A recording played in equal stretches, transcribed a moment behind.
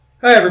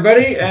Hi,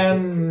 everybody,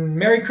 and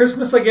Merry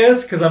Christmas, I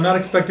guess, because I'm not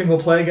expecting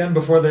we'll play again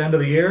before the end of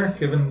the year,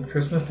 given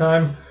Christmas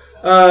time.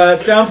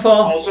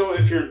 Downfall. Also,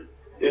 if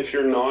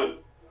you're not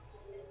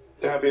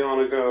Happy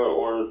Hanukkah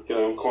or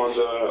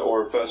Kwanzaa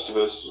or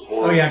Festivus,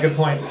 or Oh yeah, good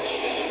point.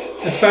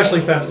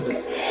 Especially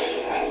Festivus.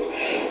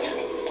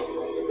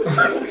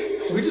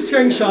 Are we just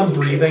hearing Sean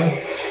breathing?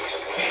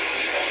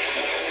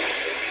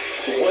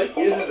 What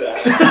is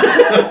that?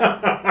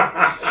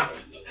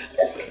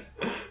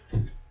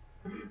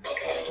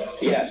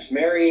 Yes,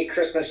 Merry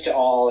Christmas to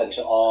all and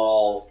to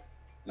all.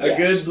 A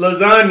good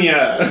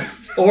lasagna.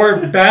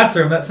 Or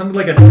bathroom. That sounded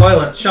like a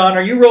toilet. Sean,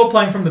 are you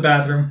role-playing from the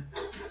bathroom?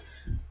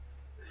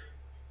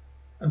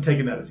 I'm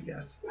taking that as a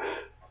yes.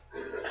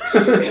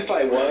 If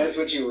I was,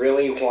 would you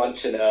really want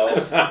to know?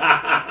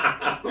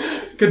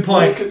 Good Well,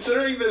 point.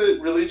 considering that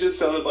it really just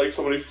sounded like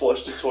somebody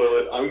flushed a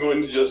toilet, I'm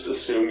going to just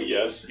assume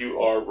yes, you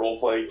are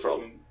role-playing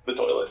from the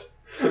toilet.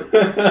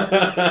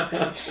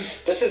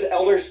 This is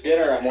Elder's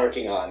dinner I'm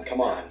working on. Come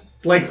on.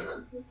 Like,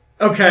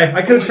 okay,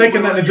 I could have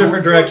taken that in a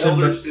different direction,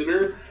 Elder's but...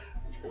 dinner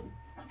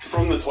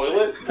from the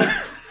toilet?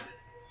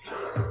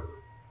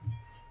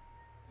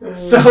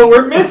 So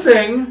we're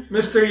missing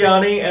Mr.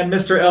 Yanni and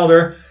Mr.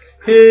 Elder.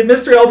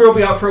 Mr. Elder will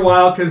be out for a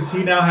while because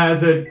he now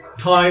has a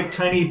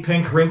tiny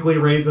pink wrinkly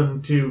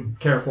raisin to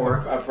care for.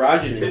 A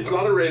progeny. It's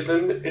not a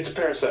raisin, it's a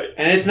parasite.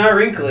 And it's not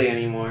wrinkly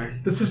anymore.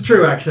 This is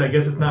true, actually. I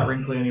guess it's not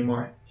wrinkly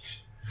anymore.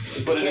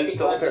 But it Can't is be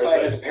still a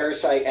classified as a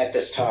parasite. parasite at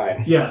this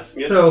time. Yes.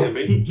 Yes, So it can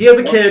be. he has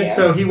a Well, kid, yeah.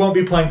 so he won't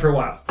be playing for a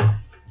while. It's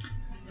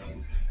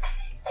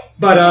a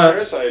But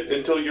parasite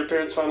until your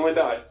parents finally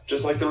die,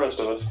 just like the rest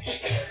of us.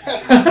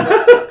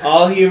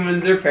 All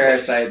humans are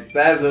parasites.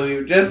 That's what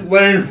we've just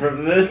learned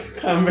from this I'm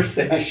sure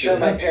conversation.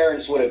 my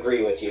parents would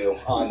agree with you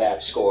on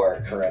that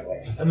score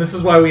currently. and this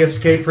is why we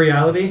escape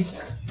reality,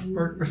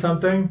 or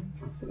something.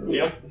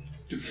 Yep.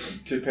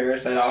 To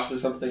parasite off of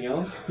something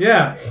else?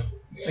 Yeah,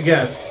 I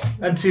guess,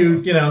 and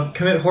to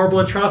commit horrible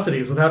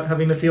atrocities without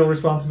having to feel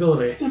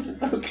responsibility.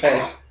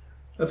 Okay.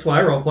 That's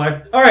why I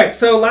roleplay. All right,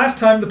 so last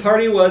time the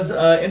party was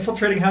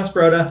infiltrating House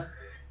Broda,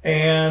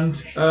 and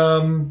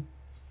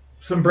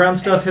some brown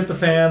stuff hit the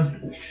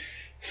fan,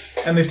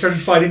 and they started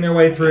fighting their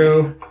way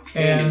through.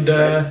 And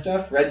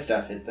red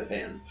stuff hit the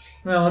fan.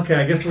 well, okay,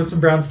 I guess there was some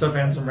brown stuff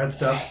and some red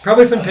stuff,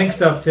 probably some pink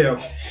stuff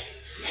too.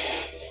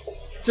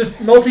 Just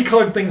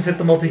multicolored things hit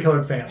the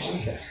multicolored fans.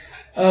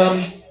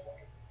 Okay.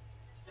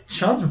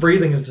 Sean's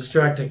breathing is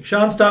distracting.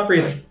 Sean, stop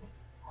breathing.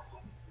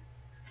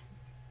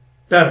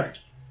 Better.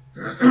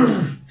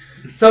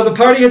 So the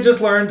party had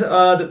just learned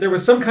that there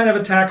was some kind of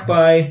attack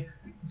by...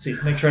 Let's see,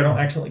 make sure I don't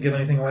accidentally give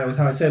anything away with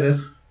how I say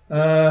this.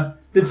 That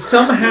There's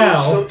somehow...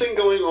 something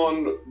going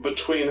on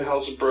between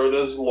House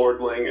Broda's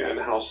Lordling and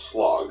House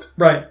Slog.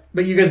 Right,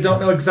 but you guys don't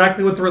know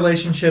exactly what the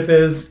relationship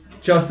is,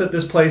 just that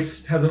this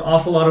place has an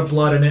awful lot of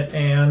blood in it,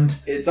 and...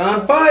 It's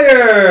on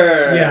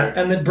fire! Yeah,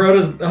 and that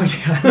Broda's... Oh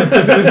yeah,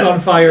 it was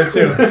on fire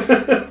too.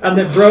 And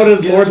that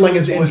Broda's Lordling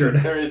is injured.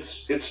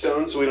 It's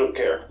stone, so we don't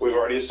care. We've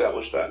already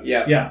established that.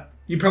 Yeah. Yeah,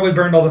 you probably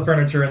burned all the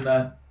furniture in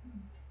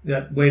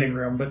that waiting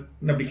room, but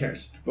nobody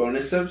cares.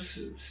 Bonus of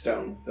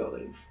stone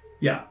buildings.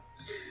 Yeah.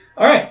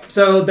 All right,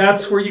 so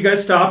that's where you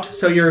guys stopped.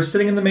 So you're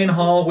sitting in the main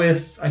hall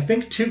with, I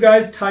think, 2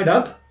 guys tied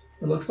up,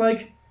 it looks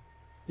like.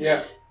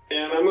 Yeah.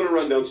 And I'm going to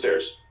run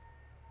downstairs.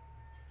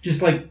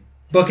 Just,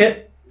 book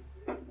it?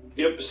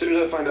 Yep, as soon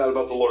as I find out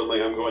about the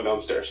Lordling, I'm going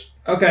downstairs.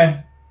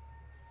 Okay.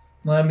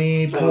 Let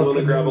me I'm pull up going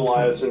to the grab note.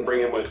 Elias and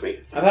bring him with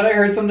me. I thought I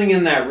heard something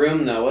in that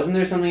room, though. Wasn't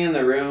there something in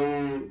the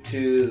room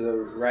to the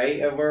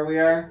right of where we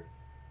are?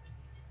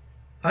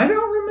 I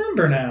don't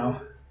remember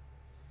now,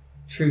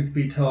 truth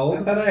be I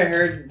told. thought I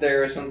heard there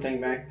was something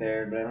back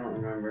there, but I don't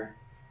remember.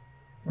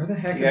 Where the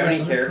heck Do is you have that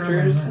any other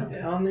characters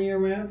program on your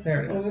map?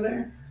 There it is.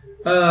 Over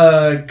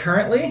there?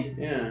 Currently?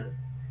 Yeah.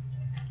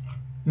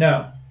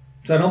 No.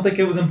 So I don't think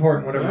it was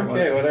important, whatever it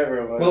was. Okay, whatever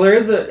it was. Well, there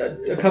is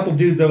a couple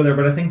dudes over there,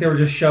 but I think they were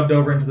just shoved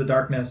over into the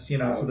darkness, so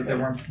that they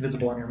Okay. weren't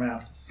visible on your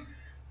map.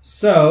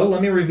 So,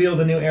 let me reveal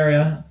the new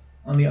area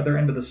on the other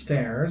end of the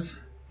stairs.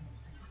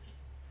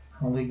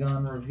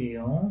 Polygon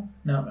reveal.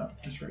 No,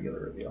 just regular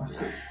reveal.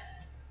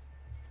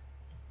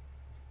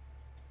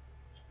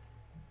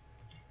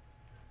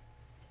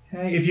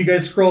 Okay, if you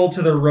guys scroll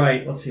to the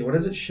right, let's see, what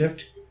is it?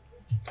 Shift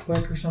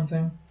click or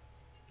something?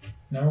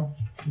 No?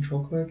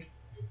 Control click?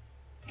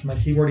 Is my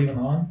keyboard even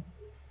on?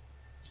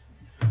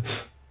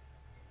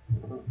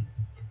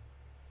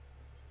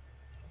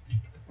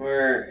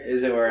 Where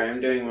is it? Where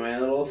I'm doing my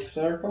little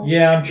circle?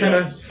 Yeah, I'm trying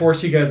Yes. to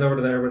force you guys over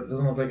to there, but it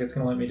doesn't look like it's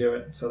going to let me do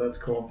it, so that's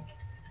cool.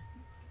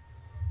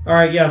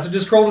 Alright, yeah, so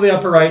just scroll to the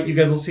upper right. You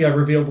guys will see I've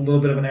revealed a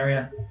little bit of an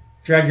area.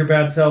 Drag your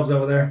bad selves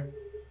over there.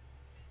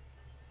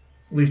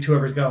 At least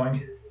whoever's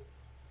going.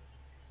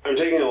 I'm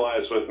taking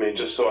Elias with me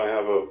just so I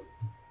have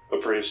a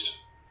priest.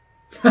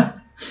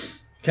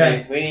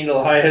 Okay. Hey, we need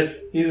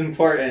Elias. He's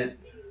important.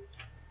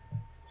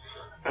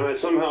 And I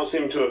somehow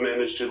seem to have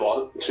managed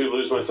to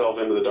lose myself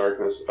into the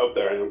darkness. Oh,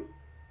 there I am.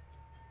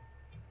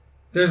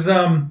 There's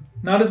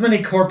not as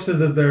many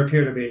corpses as there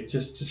appear to be,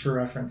 just for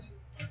reference.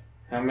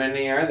 How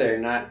many are there?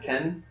 Not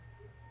 10?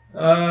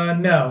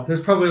 No.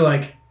 There's probably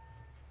like...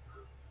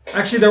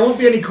 Actually, there won't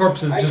be any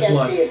corpses, I just can't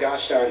blood. see a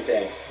gosh darn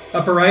thing.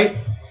 Upper right?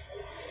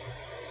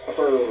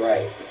 Upper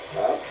right.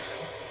 Up.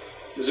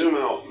 Zoom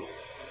out.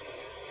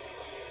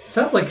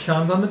 Sounds like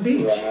Sean's on the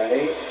beach.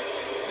 Right.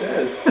 It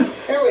does.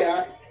 There we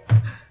are.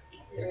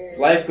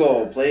 Life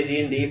goal: play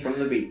D&D from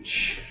the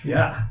beach.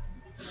 Yeah.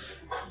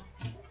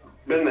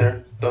 Been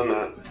there,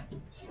 done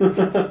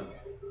that.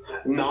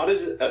 Not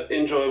as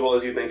enjoyable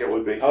as you think it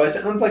would be. Oh, it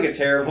sounds like a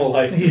terrible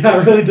life. Yeah,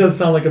 it really does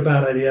sound like a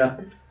bad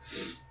idea.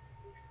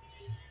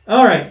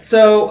 Alright,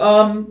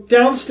 so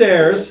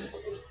downstairs,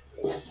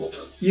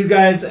 you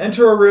guys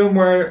enter a room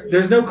where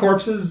there's no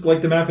corpses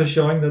like the map is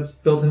showing. That's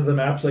built into the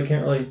map, so I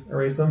can't really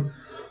erase them.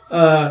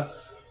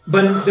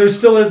 But there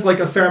still is like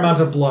a fair amount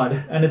of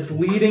blood, and it's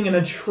leading in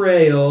a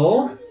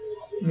trail.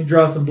 Let me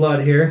draw some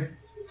blood here.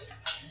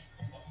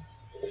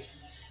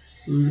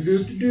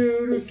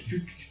 Blood,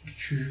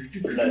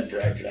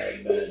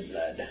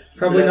 blood.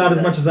 Probably not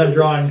as much as I'm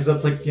drawing, because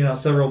that's like,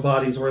 several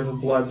bodies worth of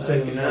blood I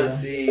staying in the cannot photo.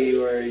 see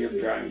where you're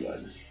drawing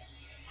blood.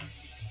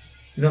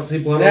 You don't see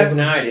blood? I all have over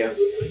no the- idea.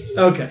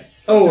 Okay.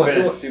 Oh, Oh, it's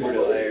been a it, super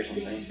delay or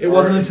something. it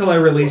wasn't until I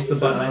released the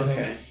button, I think.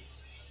 Okay.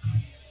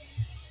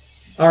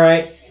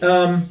 Alright,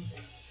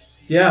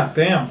 yeah,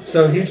 bam.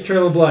 So, huge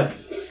trail of blood.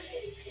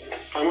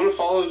 I'm going to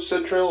follow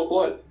said trail of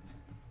blood.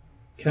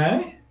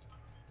 Okay.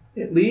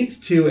 It leads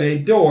to a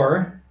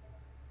door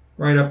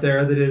right up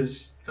there that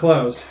is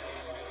closed.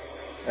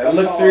 I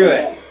looked through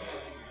it.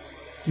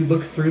 You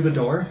look through the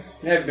door?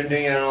 Yeah, I've been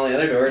doing it on all the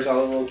other doors,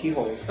 all the little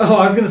keyholes. Oh,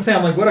 I was going to say,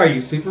 I'm like, what are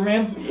you,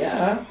 Superman?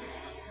 Yeah.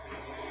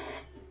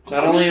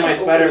 Not I'm only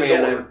just am I gonna open the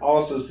Spider-Man, door. I'm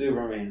also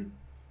Superman.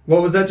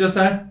 What was that just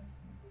say?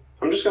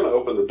 I'm just going to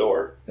open the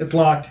door. It's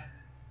locked.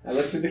 I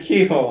looked through the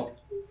keyhole.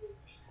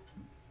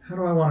 How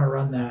do I want to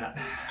run that?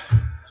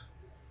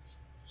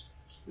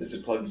 Is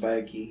it plugged by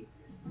a key?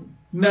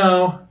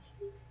 No.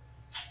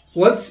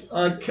 What's...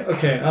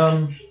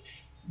 okay,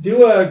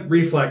 do a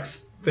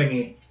reflex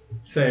thingy.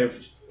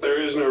 Save. There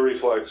is no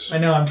reflex. I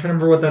know, I'm trying to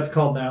remember what that's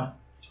called now.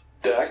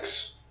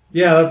 Dex.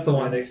 Yeah, that's the My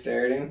one.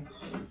 dexterity.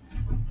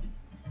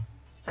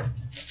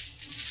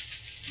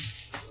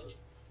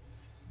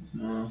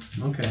 Oh,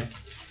 okay.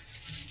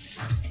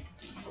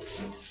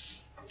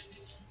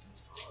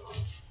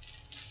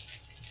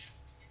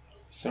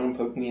 Someone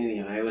poked me in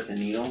the eye with a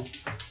needle.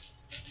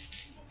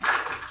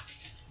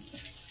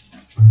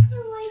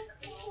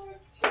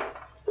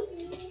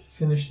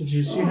 Finish the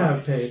juice you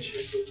have,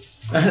 Paige.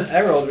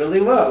 I rolled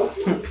really well.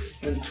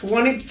 And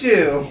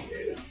 22.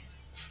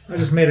 I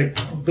just made a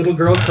little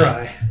girl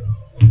cry.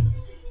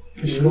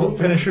 Because she won't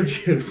finish her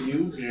juice.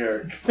 You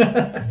jerk.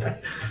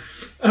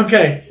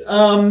 Okay,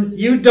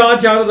 you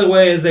dodge out of the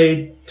way as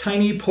a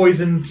tiny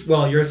poisoned,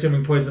 well, you're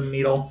assuming poisoned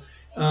needle,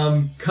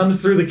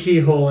 comes through the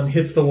keyhole and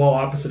hits the wall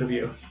opposite of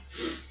you.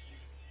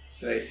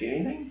 Did I see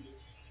anything?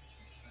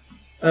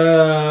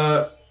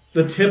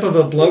 The tip of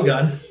a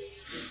blowgun.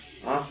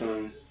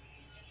 Awesome.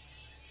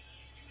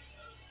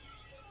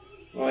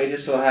 Well,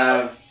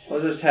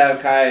 we'll just have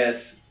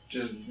Caius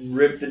just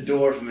rip the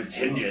door from its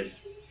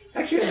hinges.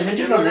 Actually, are the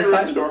hinges I'm on not this gonna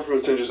rip side? the door from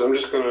its hinges. I'm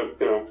just going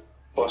to,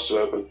 bust it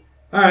open.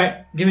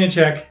 Alright, give me a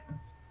check.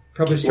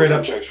 Probably straight What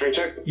up. check? Straight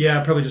check?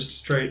 Yeah, probably just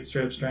straight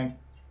up strength.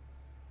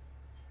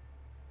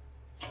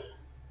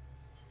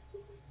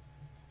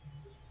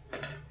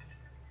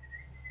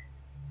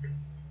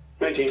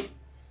 $19.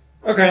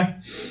 Okay.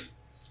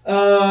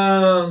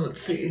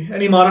 Let's see.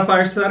 Any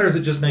modifiers to that, or is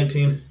it just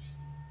 19?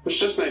 It's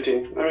just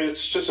 19. I mean,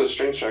 it's just a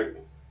strength check.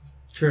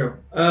 True.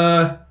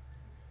 The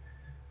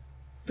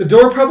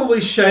door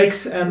probably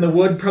shakes and the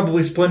wood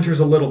probably splinters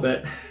a little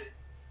bit.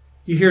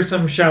 You hear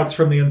some shouts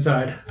from the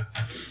inside.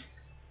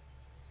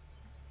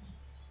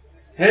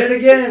 Hit it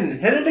again!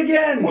 Hit it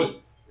again!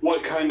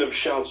 What kind of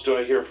shouts do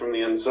I hear from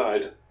the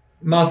inside?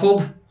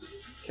 Muffled.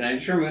 Can I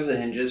just remove the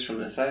hinges from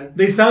this side?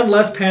 They sound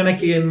less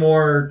panicky and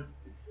more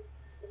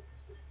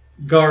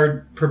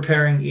guard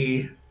preparing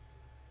E.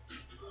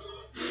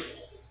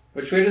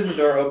 Which way does the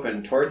door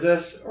open? Towards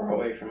us or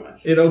away from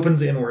us? It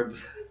opens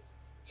inwards.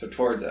 So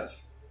towards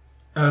us.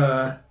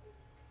 No,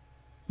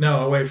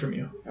 away from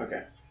you.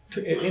 Okay.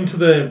 Into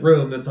the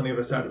room that's on the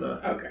other side of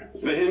the... Okay.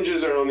 The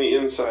hinges are on the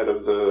inside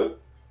of the...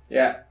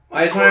 Yeah.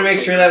 I just want to make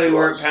sure that we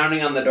weren't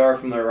pounding on the door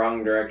from the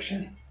wrong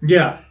direction.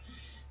 Yeah.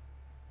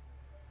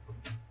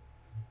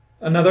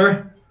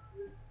 Another?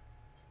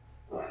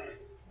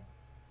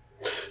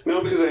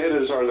 No, because I hit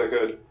it as hard as I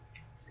could.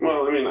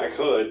 Well, I mean, I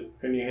could.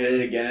 Couldn't you hit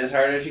it again as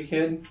hard as you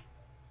could?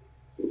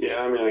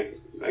 Yeah, I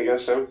mean, I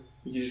guess so.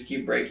 You just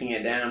keep breaking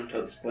it down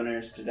until it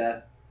splinters to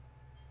death.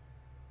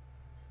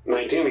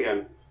 19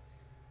 again.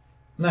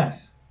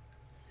 Nice.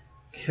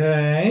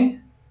 Okay.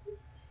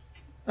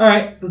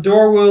 Alright, the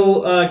door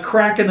will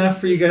crack enough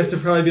for you guys to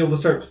probably be able to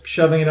start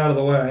shoving it out of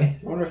the way.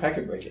 I wonder if I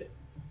could break it.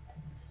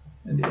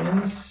 And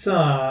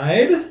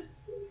inside...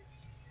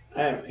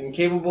 I am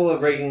incapable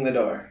of breaking the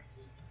door.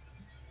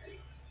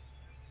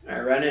 I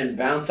run in,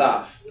 bounce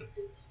off.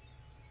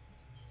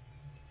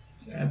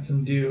 Let's add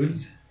some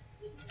dudes.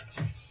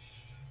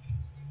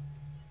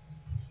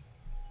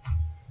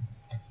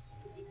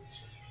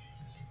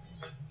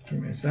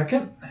 a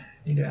second.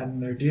 Need to add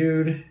another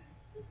dude.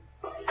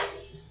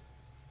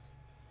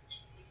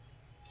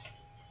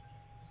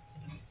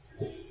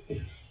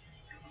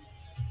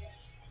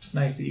 It's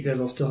nice that you guys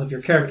all still have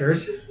your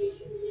characters,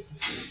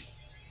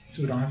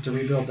 so we don't have to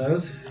rebuild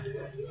those.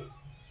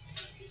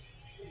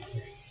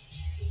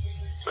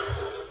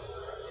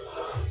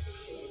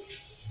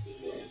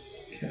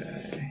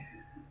 Okay.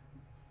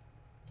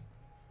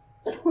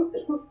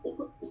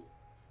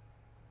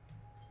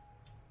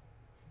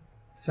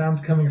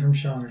 Sounds coming from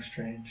Sean are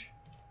strange.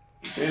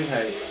 Same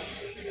height.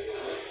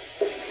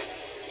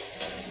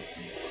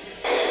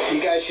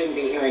 You guys shouldn't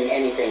be hearing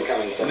anything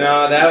coming from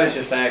No, that was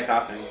Josiah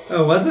coughing.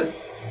 Oh, was it?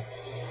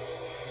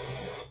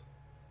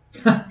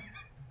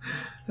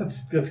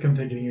 That's going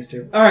to take getting used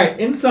to. All right,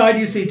 inside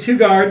you see 2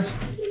 guards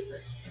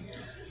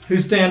who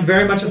stand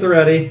very much at the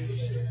ready,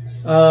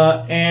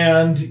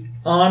 and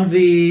on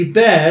the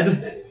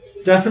bed,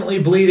 definitely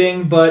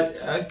bleeding,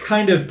 but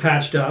kind of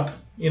patched up.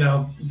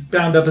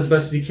 Bound up as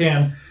best as you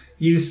can.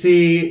 You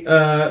see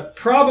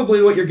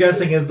probably what you're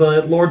guessing is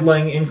the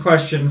lordling in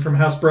question from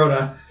House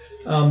Broda,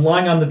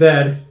 lying on the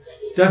bed,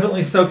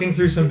 definitely soaking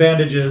through some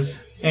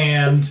bandages,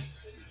 and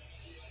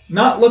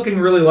not looking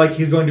really like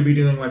he's going to be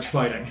doing much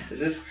fighting. Is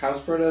this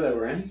House Broda that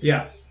we're in?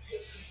 Yeah.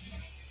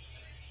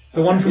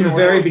 The one from the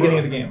very beginning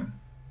of the game.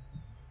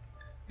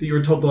 That you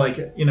were told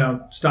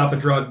to, stop a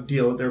drug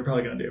deal that they were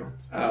probably going to do.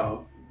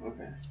 Oh,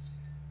 okay.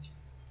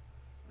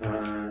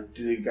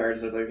 Do the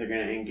guards look like they're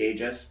going to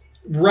engage us?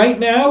 Right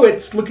now,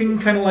 it's looking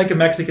kind of like a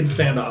Mexican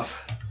standoff.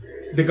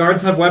 The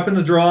guards have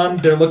weapons drawn.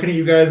 They're looking at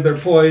you guys. They're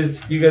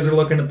poised. You guys are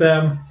looking at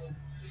them.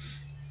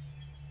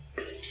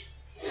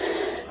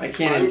 I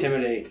can't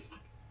intimidate.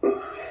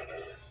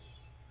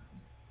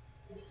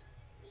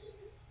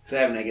 So I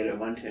have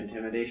 -1 to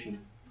intimidation.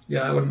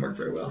 Yeah, that wouldn't work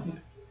very well.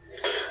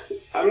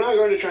 I'm not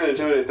going to try and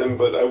intimidate them,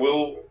 but I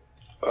will.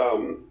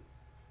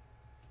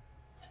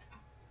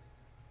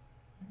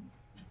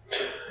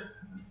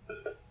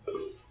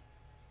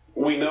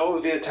 We know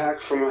of the attack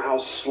from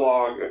House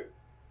Slog.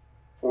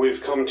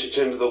 We've come to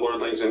tend to the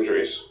Lordling's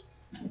injuries.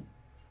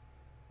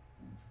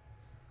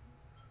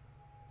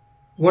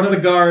 One of the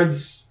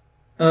guards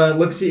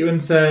looks at you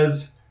and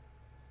says,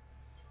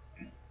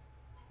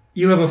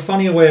 "You have a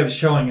funny way of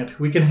showing it.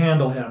 We can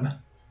handle him."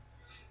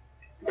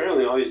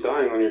 Apparently, all he's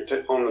dying when you're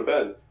on the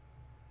bed.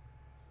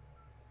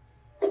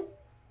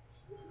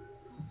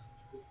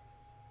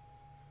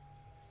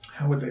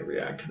 How would they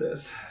react to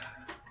this?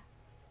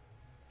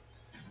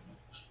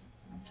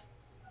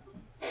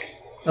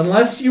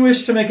 Unless you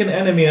wish to make an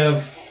enemy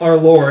of our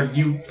Lord,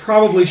 you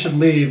probably should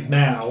leave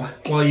now,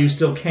 while you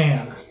still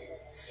can.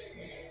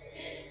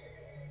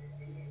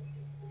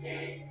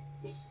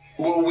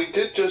 Well, we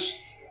did just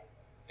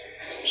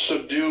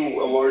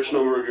subdue a large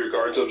number of your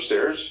guards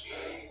upstairs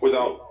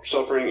without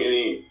suffering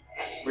any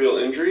real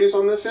injuries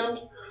on this end,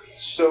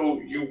 so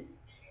you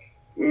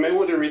may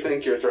want to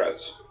rethink your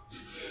threats.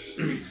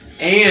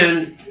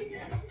 And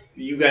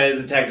you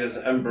guys attacked us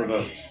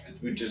unprovoked,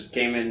 because we just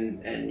came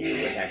in and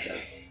you attacked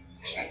us.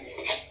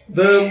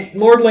 The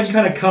Lordling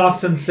kind of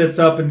coughs and sits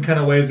up and kind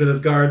of waves at his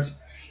guards.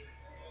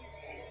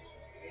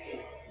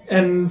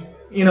 And,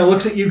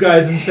 looks at you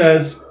guys and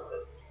says,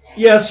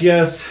 Yes,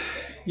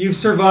 you've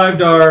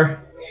survived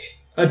our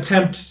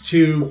attempt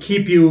to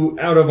keep you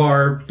out of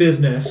our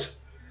business.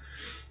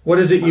 What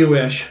is it you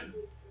wish?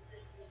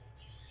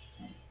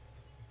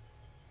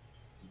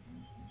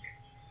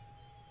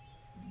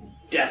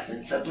 Death and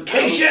Out of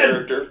supplication!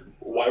 character.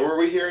 Why were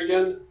we here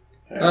again?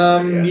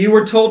 You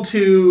were told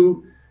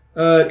to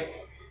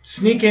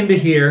sneak into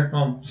here.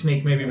 Well,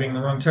 sneak maybe being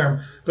the wrong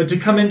term, but to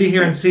come into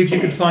here and see if you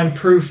could find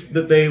proof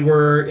that they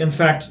were, in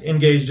fact,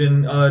 engaged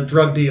in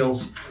drug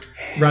deals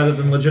rather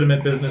than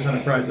legitimate business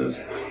enterprises.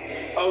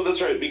 Oh,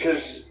 that's right,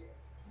 because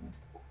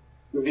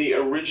the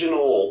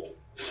original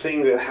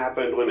thing that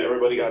happened when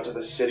everybody got to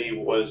the city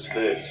was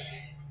that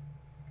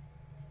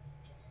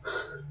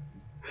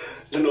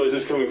the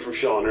noises coming from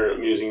Sean are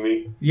amusing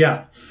me.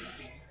 Yeah.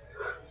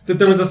 That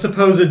there was a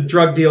supposed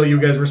drug deal you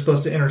guys were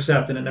supposed to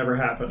intercept and it never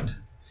happened.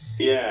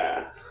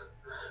 Yeah.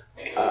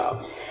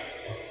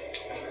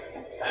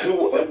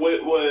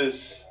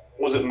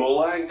 Was it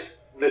Molag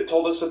that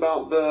told us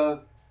about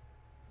that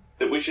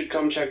we should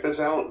come check this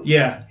out?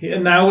 Yeah,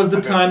 and that was the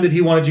time that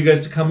he wanted you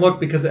guys to come look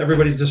because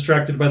everybody's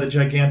distracted by the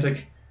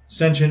gigantic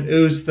sentient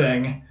ooze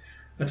thing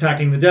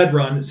attacking the Dead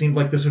Run. It seemed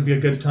like this would be a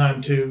good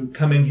time to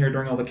come in here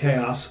during all the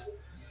chaos.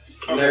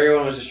 And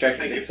everyone was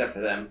distracted except for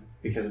them,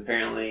 because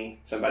apparently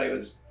somebody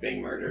was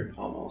being murdered,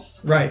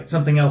 almost. Right,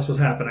 something else was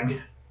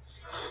happening.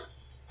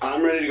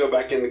 I'm ready to go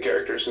back into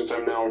character since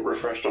I'm now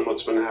refreshed on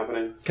what's been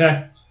happening.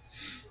 Okay.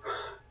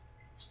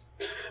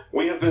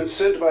 We have been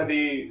sent by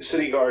the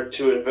city guard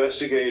to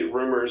investigate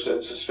rumors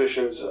and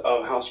suspicions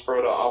of House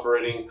Broda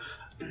operating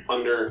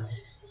under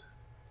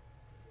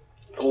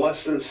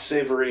less than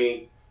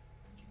savory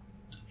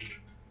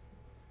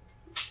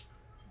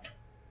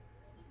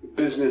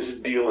business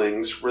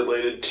dealings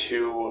related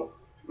to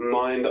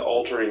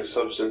mind-altering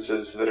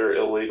substances that are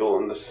illegal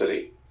in the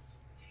city.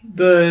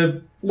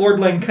 The Lord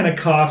Lang kind of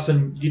coughs,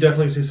 and you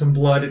definitely see some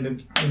blood,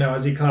 and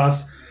as he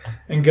coughs,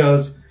 and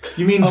goes,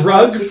 "You mean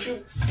drugs?"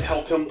 Would you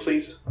help him,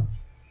 please?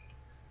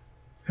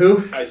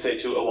 Who? I say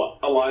to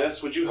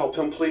Elias, would you help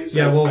him, please?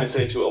 Yeah, well, I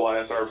say to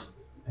Elias, our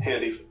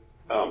handy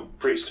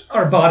priest.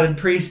 Our botted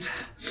priest.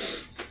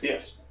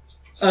 Yes.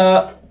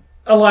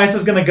 Elias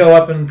is going to go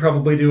up and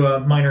probably do a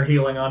minor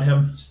healing on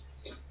him.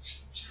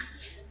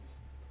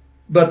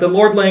 But the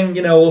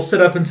Lordling, will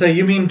sit up and say,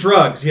 "You mean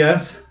drugs,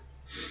 yes?"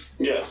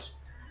 Yes.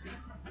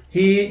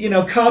 He,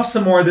 coughs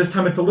some more. This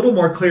time it's a little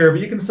more clear, but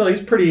you can still,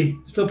 he's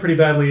still pretty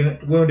badly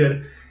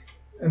wounded.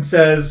 And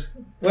says,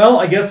 "Well,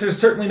 I guess there's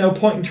certainly no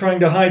point in trying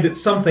to hide that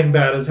something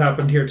bad has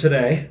happened here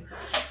today.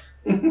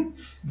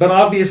 But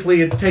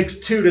obviously it takes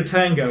two to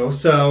tango,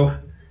 so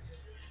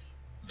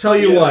tell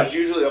you what. There's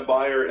usually a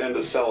buyer and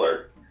a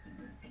seller.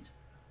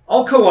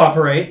 I'll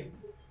cooperate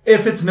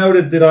if it's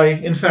noted that I,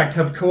 in fact,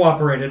 have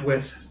cooperated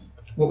with,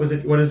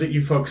 what is it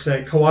you folks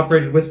say?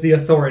 Cooperated with the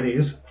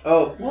authorities."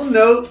 Oh, well,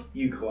 no,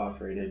 you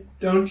cooperated.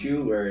 Don't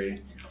you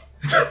worry.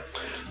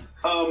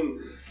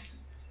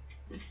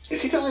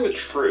 Is he telling the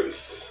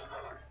truth?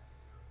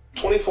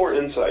 24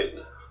 insight.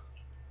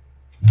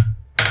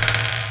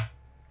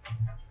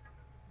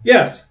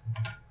 Yes.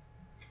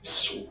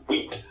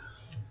 Sweet.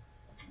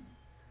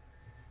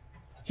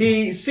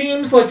 He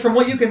seems like, from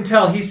what you can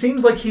tell, he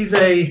seems like he's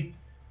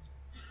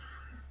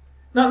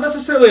not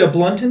necessarily a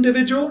blunt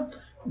individual,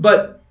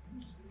 but,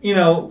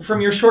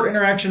 from your short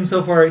interaction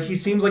so far, he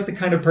seems like the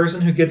kind of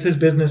person who gets his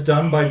business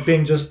done by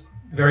being just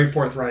very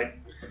forthright.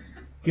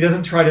 He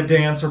doesn't try to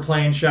dance or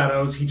play in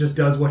shadows. He just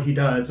does what he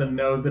does and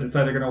knows that it's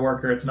either going to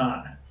work or it's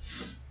not.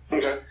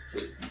 Okay.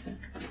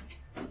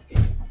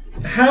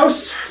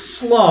 House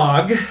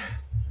Slog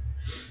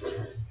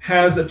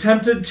has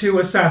attempted to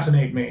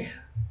assassinate me.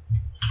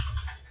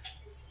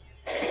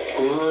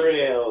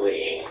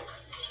 Really?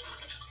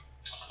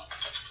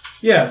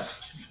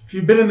 Yes. If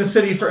you've been in the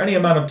city for any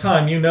amount of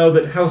time, you know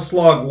that House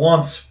Slog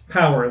wants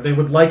power. They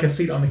would like a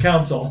seat on the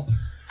council.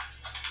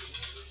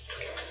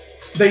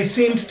 They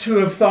seemed to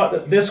have thought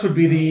that this would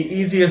be the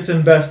easiest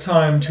and best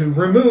time to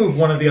remove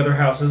one of the other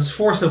houses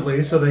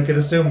forcibly so they could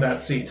assume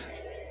that seat.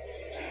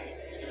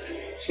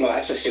 Well,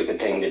 that's a stupid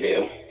thing to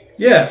do.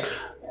 Yes.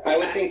 I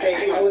would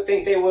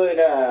think they would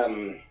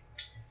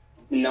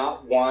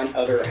not want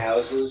other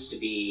houses to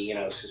be,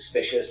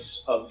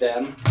 suspicious of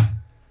them.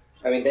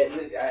 I mean,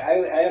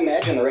 I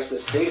imagine the rest of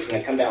the city is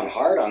going to come down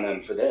hard on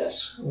them for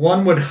this.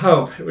 One would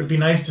hope. It would be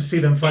nice to see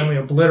them finally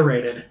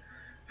obliterated.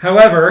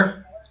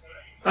 However,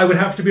 I would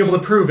have to be able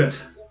to prove it.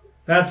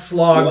 That's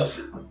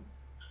Slog's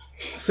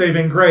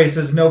saving grace,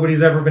 as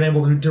nobody's ever been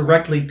able to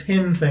directly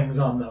pin things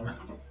on them.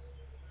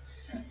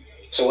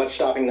 So what's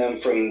stopping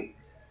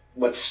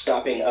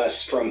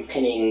us from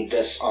pinning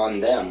this on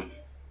them?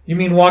 You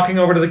mean walking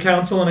over to the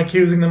council and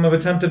accusing them of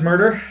attempted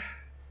murder?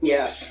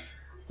 Yes.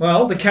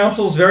 Well, the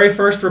council's very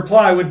first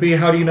reply would be,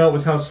 "How do you know it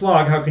was House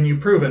Slog? How can you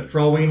prove it? For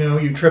all we know,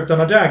 you tripped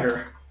on a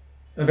dagger.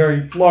 A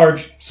very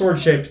large,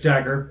 sword-shaped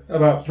dagger,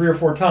 about 3 or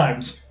 4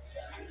 times.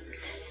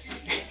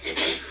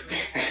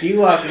 He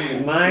walked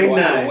into my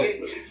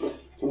night.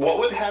 What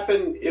would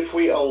happen if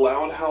we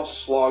allowed House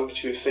Slog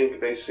to think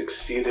they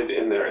succeeded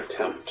in their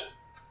attempt?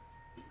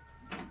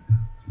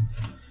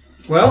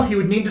 Well, he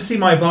would need to see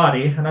my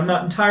body, and I'm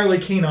not entirely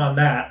keen on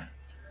that.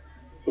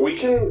 We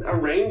can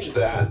arrange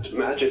that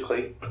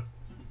magically.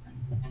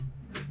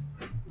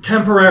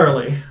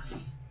 Temporarily.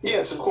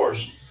 Yes, of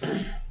course.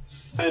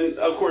 And,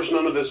 of course,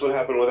 none of this would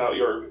happen without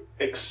your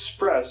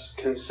express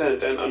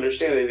consent and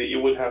understanding that you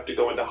would have to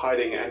go into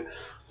hiding and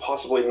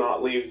possibly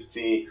not leave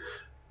the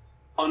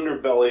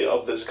underbelly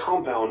of this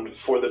compound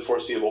for the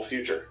foreseeable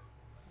future.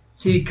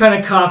 He kind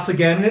of coughs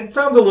again. It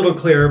sounds a little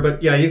clearer,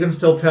 but yeah, you can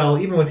still tell,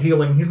 even with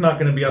healing, he's not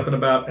going to be up and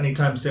about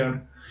anytime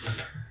soon.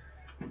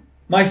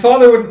 My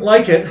father wouldn't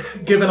like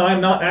it, given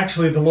I'm not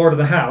actually the lord of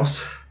the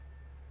house.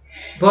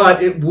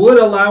 But it would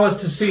allow us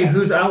to see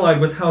who's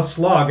allied with House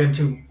Slog and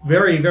to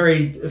very,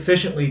 very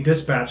efficiently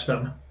dispatch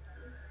them.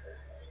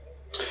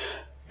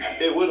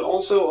 It would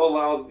also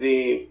allow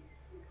the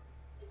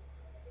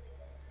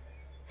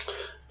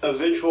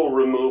eventual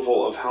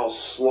removal of House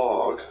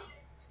Slog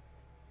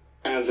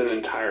as an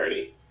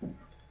entirety.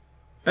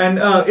 And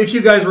if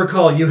you guys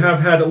recall, you have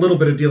had a little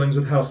bit of dealings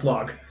with House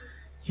Slog.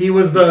 He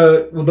was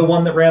the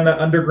one that ran that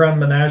underground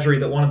menagerie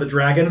that wanted the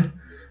dragon.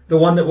 The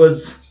one that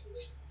was...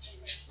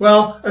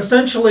 Well,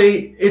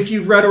 essentially, if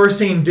you've read or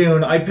seen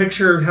Dune, I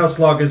picture House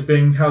Slog as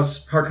being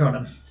House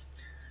Harkonnen.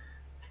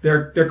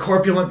 They're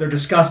corpulent, they're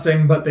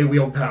disgusting, but they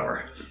wield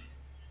power.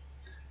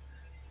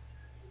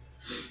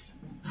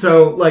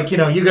 So,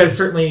 you guys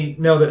certainly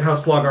know that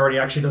House Slog already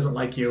actually doesn't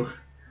like you.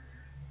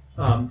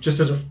 Just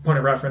as a point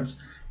of reference.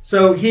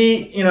 So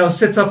he,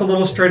 sits up a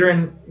little straighter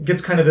and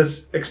gets kind of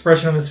this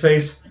expression on his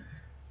face.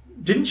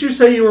 Didn't you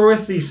say you were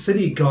with the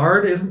city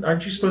guard?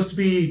 Aren't you supposed to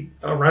be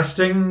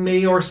arresting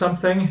me or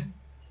something?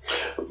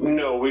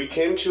 No, we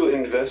came to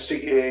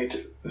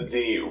investigate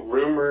the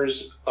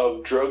rumors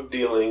of drug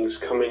dealings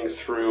coming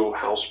through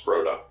House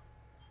Broda.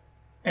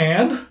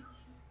 And?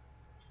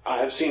 I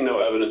have seen no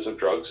evidence of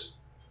drugs.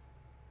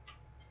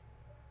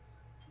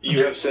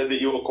 You have said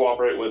that you will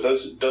cooperate with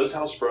us. Does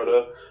House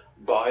Broda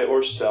buy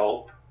or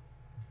sell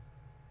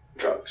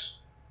drugs?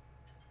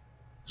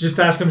 Just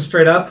ask him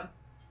straight up.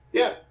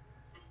 Yeah.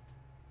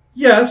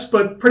 Yes,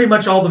 but pretty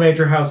much all the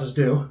major houses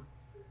do.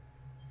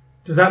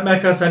 Does that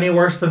make us any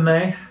worse than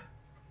they?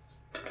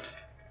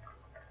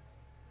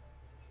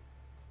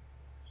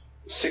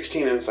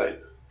 16 insight.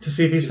 To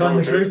see if he's telling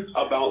the truth?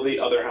 About the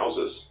other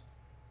houses.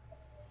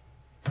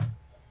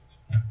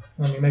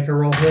 Let me make a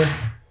roll here.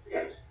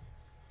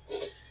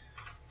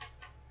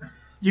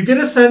 You get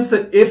a sense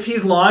that if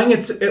he's lying,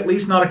 it's at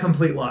least not a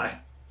complete lie.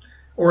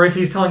 Or if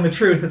he's telling the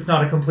truth, it's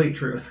not a complete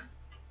truth.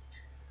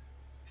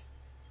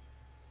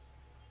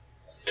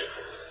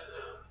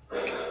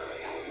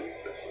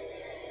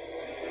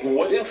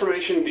 What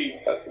information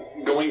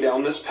going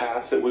down this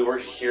path that we were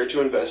here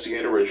to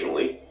investigate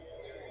originally,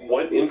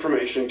 what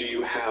information do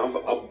you have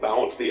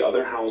about the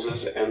other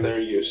houses and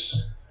their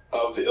use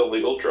of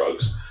illegal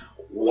drugs?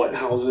 What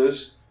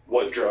houses,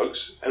 what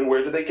drugs, and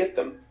where do they get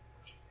them?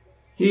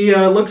 He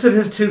looks at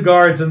his 2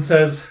 guards and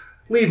says,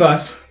 "Leave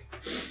us.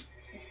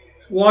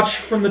 Watch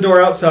from the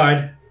door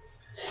outside.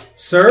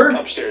 Sir,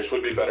 Upstairs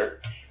would be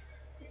better.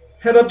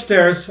 head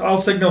upstairs. I'll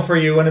signal for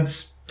you when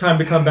it's time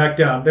to come back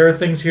down. There are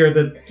things here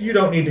that you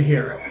don't need to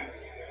hear."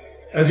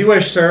 "As you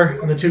wish, sir,"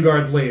 and the 2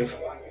 guards leave.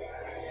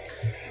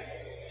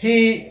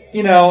 He,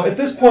 at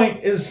this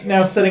point is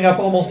now sitting up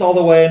almost all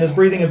the way and is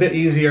breathing a bit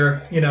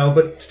easier,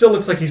 but still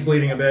looks like he's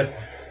bleeding a bit.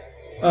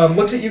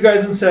 Looks at you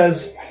guys and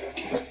says,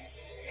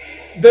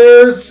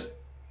 "There's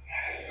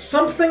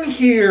something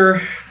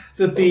here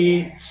that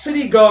the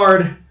city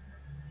guard...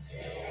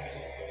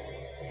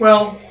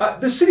 Well,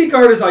 the city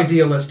guard is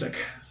idealistic.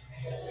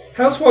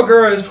 House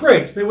Wagura is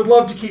great. They would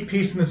love to keep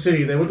peace in the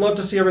city. They would love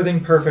to see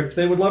everything perfect.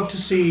 They would love to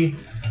see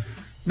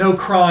no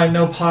crime,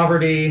 no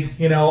poverty,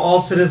 all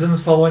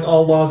citizens following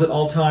all laws at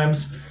all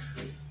times.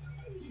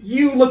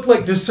 You look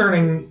like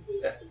discerning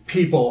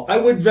people. I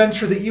would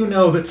venture that you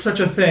know that such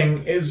a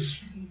thing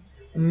is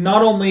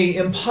not only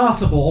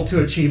impossible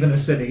to achieve in a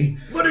city...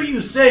 What are you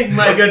saying,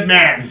 my good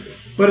man?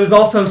 ...but is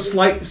also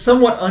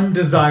somewhat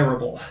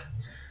undesirable.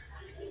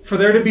 For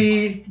there to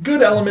be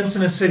good elements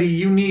in a city,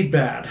 you need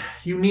bad.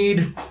 You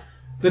need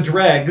the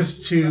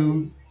dregs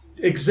to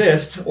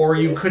exist, or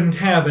you couldn't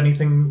have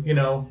anything,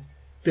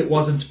 that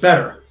wasn't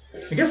better.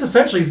 I guess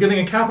essentially he's giving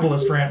a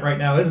capitalist rant right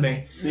now, isn't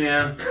he?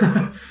 Yeah.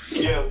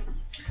 Yeah.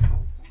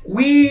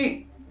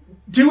 We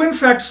do in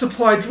fact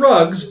supply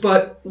drugs,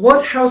 but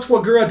what House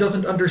Wagura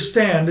doesn't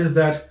understand is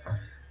that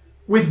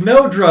with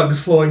no drugs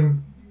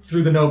flowing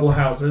through the noble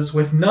houses,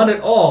 with none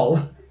at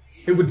all,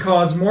 it would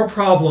cause more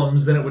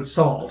problems than it would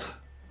solve.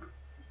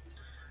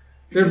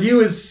 Their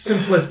view is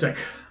simplistic.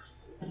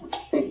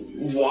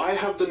 Why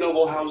have the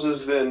noble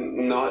houses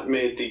then not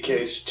made the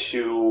case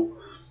to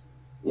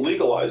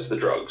legalize the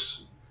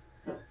drugs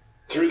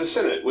through the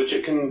Senate, which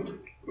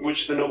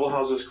the noble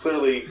houses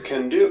clearly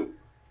can do?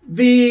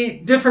 The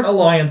different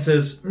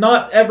alliances,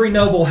 not every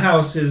noble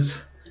house is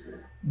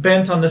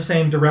bent on the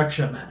same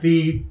direction.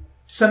 The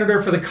senator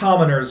for the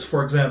commoners,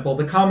 for example,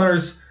 the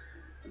commoners,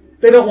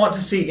 they don't want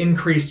to see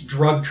increased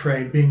drug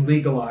trade being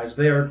legalized.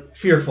 They are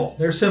fearful.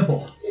 They're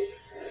simple.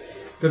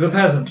 They're the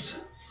peasants.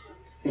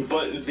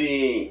 But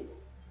the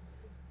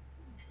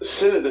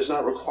Senate does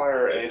not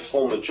require a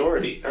full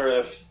majority, or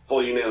a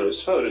full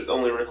unanimous vote. It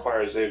only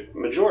requires a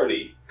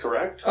majority,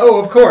 correct? Oh,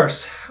 of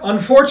course.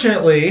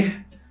 Unfortunately,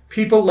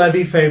 people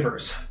levy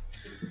favors.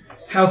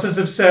 Houses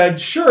have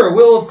said, sure,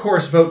 we'll of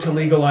course vote to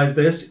legalize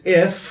this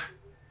if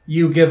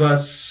you give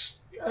us,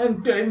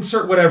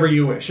 insert whatever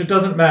you wish. It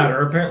doesn't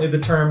matter. Apparently the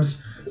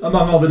terms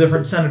among all the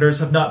different senators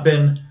have not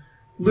been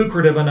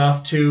lucrative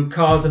enough to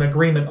cause an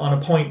agreement on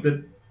a point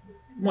that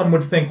one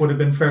would think would have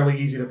been fairly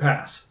easy to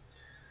pass.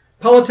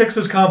 Politics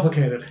is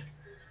complicated.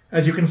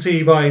 As you can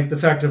see by the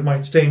fact of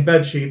my stained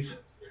bed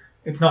sheets,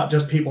 it's not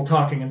just people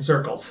talking in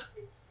circles.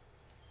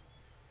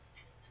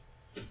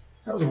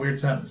 That was a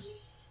weird sentence.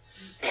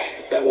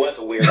 That was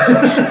a weird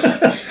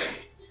sentence.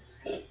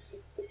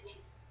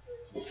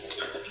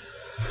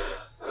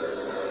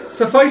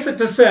 Suffice it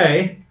to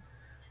say,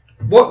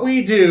 what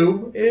we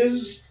do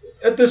is,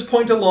 at this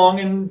point, a long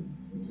and,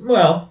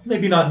 well,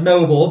 maybe not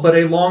noble, but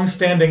a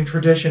long-standing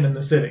tradition in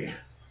the city.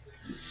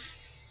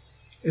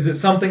 Is it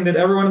something that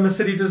everyone in the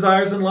city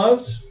desires and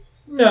loves?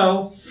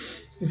 No.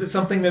 Is it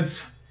something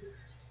that's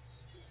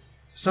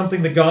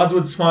something the gods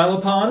would smile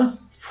upon?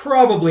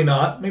 Probably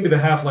not. Maybe the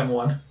halfling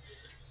one.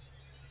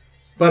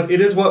 But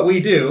it is what we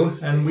do,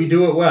 and we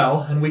do it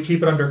well, and we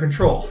keep it under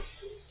control.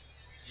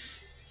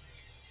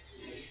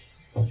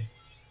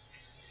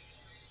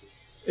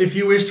 If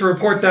you wish to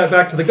report that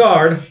back to the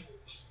guard,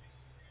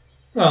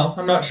 well,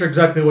 I'm not sure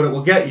exactly what it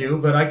will get you,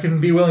 but I can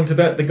be willing to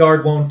bet the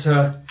guard won't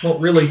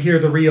really hear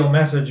the real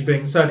message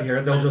being said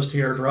here. They'll just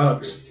hear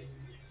drugs.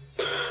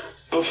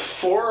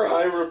 Before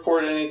I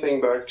report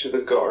anything back to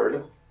the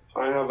guard,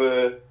 I have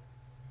a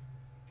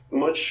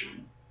much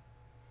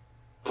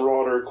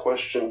broader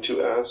question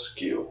to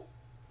ask you.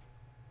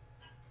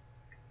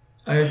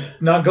 I'm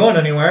not going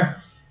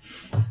anywhere.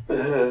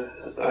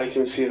 I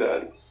can see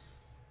that.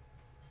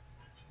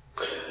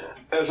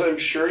 As I'm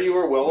sure you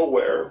are well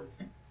aware,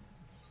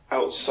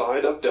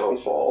 outside of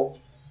Downfall,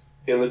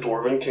 in the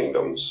Dwarven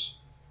Kingdoms,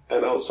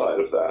 and outside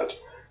of that,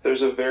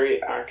 there's a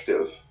very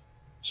active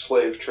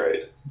slave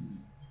trade.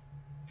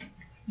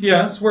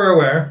 Yes, we're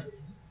aware.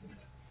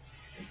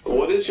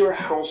 What is your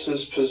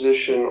house's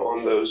position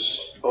on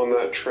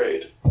that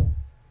trade?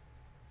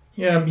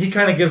 Yeah, he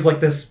kind of gives like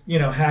this,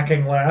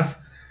 hacking laugh.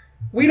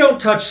 We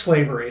don't touch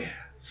slavery.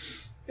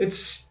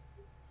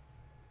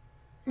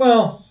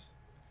 Well,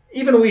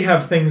 even we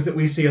have things that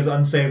we see as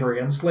unsavory,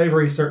 and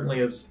slavery certainly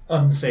is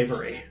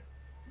unsavory.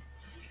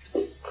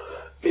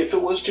 If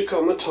it was to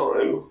come a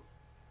time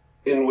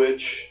in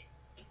which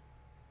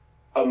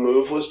a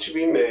move was to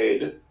be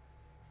made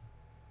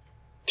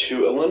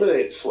to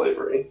eliminate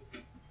slavery,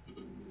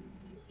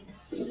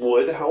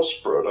 would House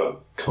Broda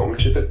come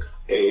to the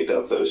aid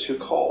of those who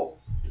call?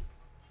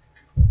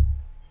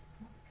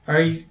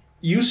 Are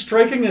you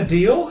striking a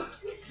deal?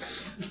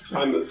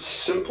 I'm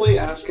simply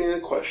asking a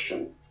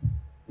question.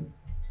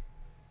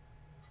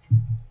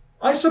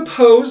 I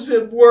suppose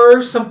it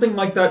were something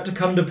like that to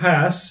come to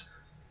pass,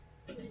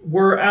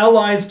 were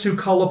allies to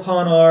call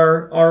upon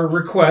our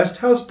request,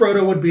 House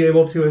Broda would be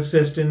able to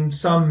assist in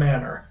some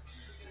manner.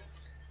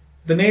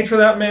 The nature of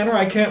that manner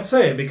I can't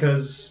say,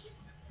 because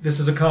this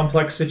is a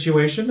complex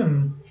situation,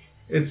 and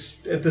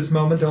it's, at this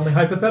moment, only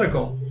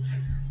hypothetical.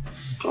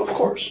 Of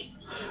course.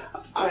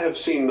 I have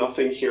seen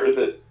nothing here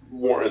that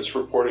warrants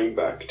reporting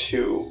back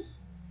to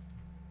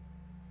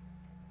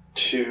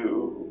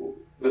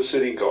the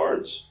city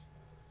guards.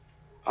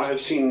 I have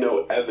seen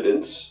no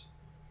evidence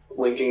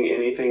linking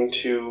anything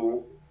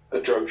to a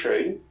drug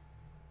trade.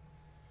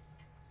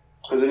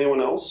 Has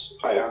anyone else?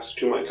 I asked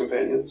to my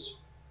companions.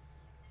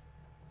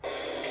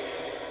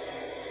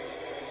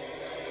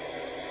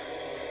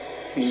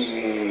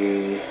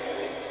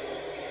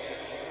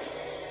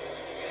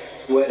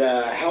 Would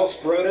House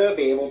Broda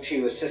be able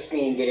to assist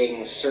me in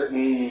getting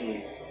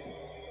certain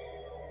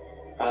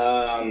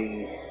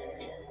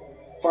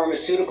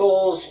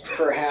pharmaceuticals,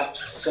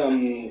 perhaps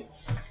some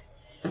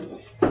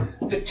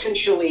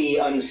potentially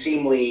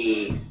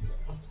unseemly,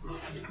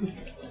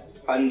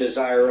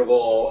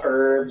 undesirable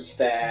herbs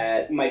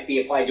that might be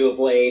applied to a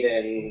blade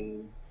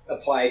and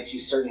applied to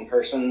certain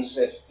persons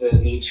if the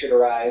need should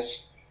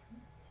arise?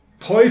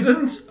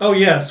 Poisons? Oh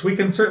yes, we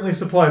can certainly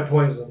supply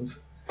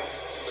poisons.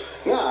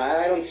 No,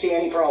 I don't see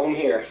any problem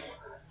here.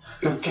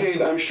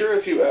 Cade, I'm sure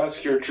if you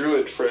ask your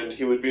druid friend,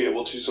 he would be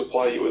able to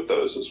supply you with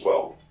those as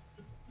well.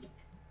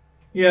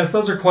 Yes,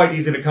 those are quite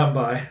easy to come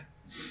by.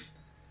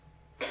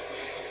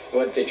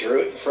 Would the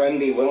druid friend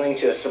be willing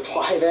to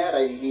supply that?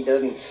 He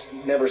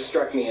never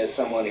struck me as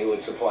someone who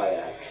would supply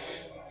that.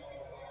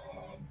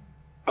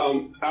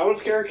 Out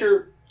of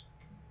character,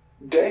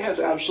 Day has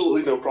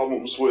absolutely no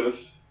problems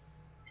with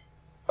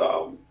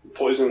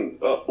poison,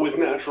 with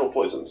natural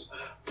poisons.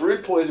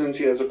 Brewed poisons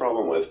he has a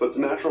problem with, but the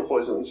natural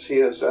poisons he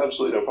has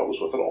absolutely no problems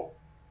with at all.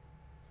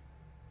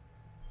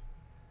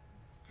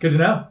 Good to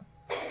know.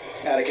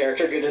 Out of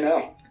character, good to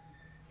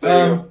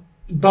know.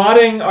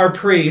 Botting our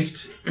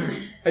priest,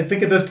 I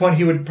think at this point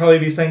he would probably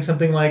be saying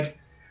something like,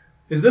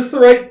 "Is this the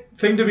right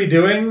thing to be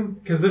doing?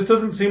 Because this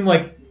doesn't seem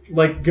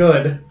like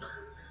good."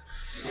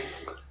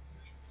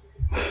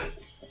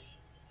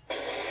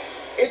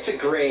 It's a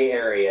gray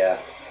area.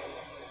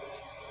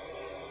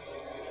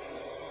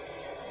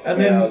 And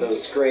then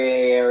those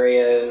gray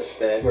areas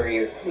where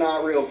you're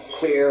not real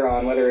clear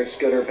on whether it's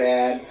good or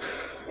bad.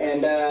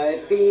 And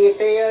if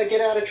they get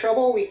out of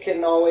trouble, we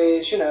can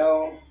always,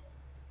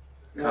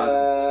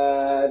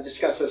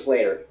 discuss this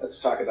later.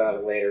 Let's talk about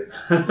it later.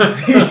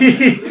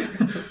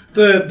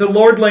 the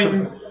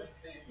lordling,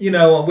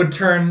 would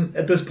turn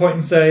at this point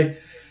and say,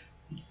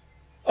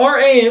 "Our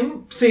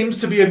aim seems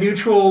to be a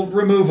mutual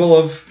removal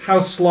of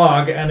House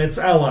Slog and its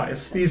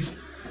allies. These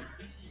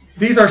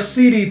are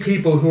seedy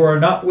people who are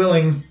not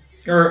willing,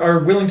 or are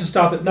willing to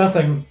stop at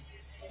nothing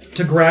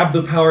to grab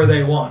the power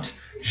they want.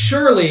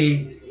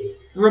 Surely,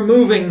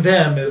 removing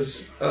them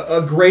is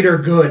a greater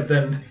good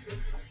than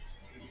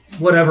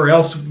whatever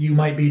else you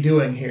might be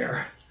doing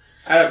here."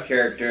 Out of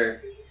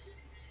character,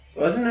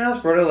 wasn't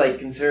House Broda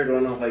considered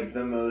one of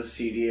the most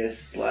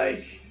seediest,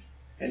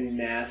 and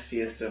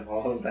nastiest of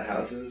all of the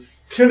houses?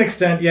 To an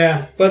extent,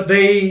 yeah. But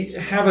they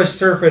have a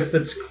surface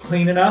that's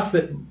clean enough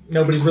that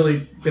nobody's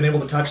really been able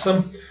to touch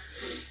them.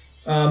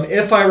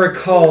 If I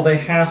recall, they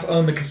half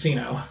own the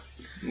casino.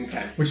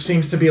 Okay. Which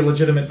seems to be a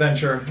legitimate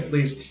venture, at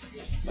least,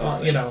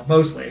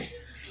 mostly.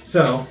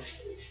 So,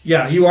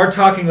 yeah, you are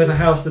talking with a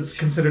house that's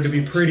considered to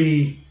be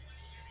pretty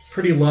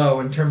low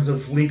in terms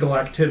of legal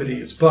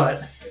activities,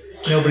 but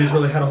nobody's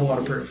really had a whole lot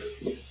of proof.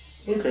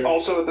 Okay.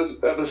 Also,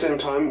 at the same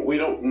time, we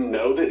don't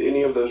know that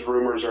any of those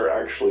rumors are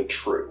actually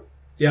true.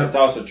 Yeah, it's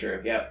also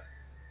true. Yeah.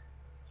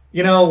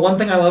 One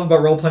thing I love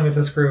about role-playing with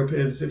this group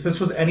is if this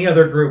was any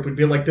other group, we'd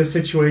be like this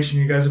situation,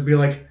 you guys would be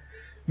like,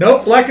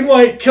 "Nope, black and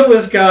white, kill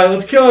this guy,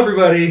 let's kill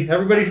everybody.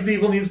 Everybody who's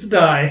evil needs to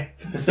die."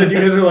 Instead, you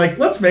guys are like,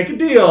 "Let's make a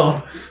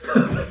deal."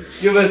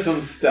 Give us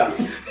some stuff.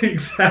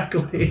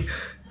 Exactly.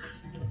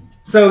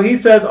 So he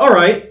says, "All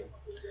right,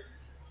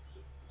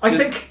 I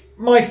think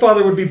my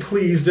father would be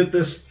pleased at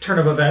this turn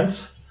of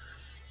events.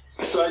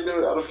 Side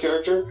note, out of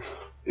character,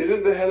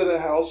 isn't the head of the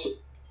house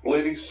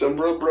Lady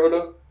Simbra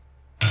Broda?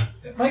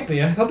 It might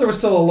be. I thought there was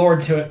still a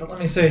lord to it, but let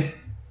me see.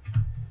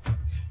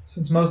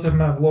 Since most of them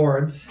have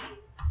lords.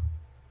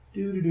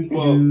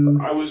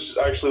 Well, I was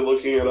actually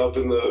looking it up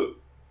in the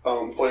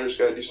player's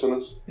guide you sent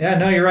us. Yeah,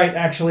 no, you're right.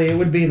 Actually, it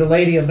would be the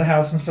lady of the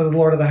house instead of the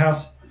lord of the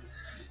house.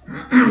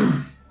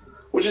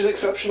 Which is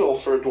exceptional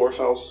for a dwarf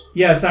house.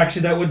 Yes,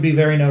 actually, that would be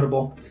very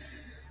notable.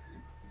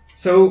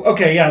 So,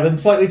 okay, yeah, then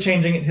slightly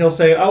changing it, he'll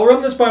say, I'll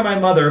run this by my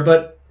mother,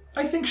 but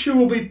I think she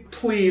will be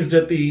pleased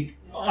at the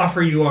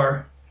offer you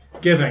are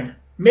giving.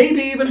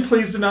 Maybe even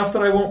pleased enough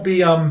that I won't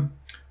be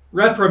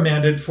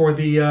reprimanded for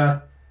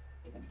the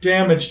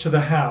damage to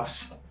the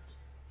house.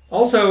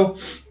 Also,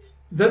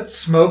 is that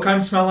smoke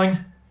I'm smelling?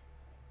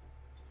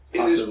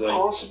 It is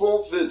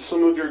possible that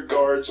some of your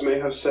guards may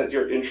have set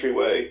your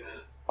entryway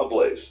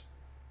ablaze.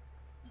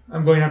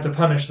 I'm going to have to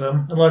punish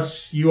them,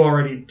 unless you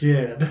already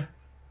did.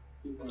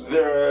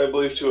 There are, I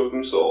believe, 2 of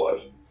them still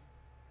alive.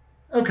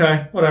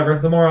 Okay, whatever.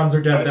 The morons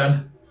are dead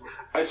then.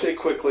 I say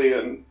quickly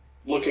and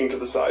looking to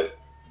the side.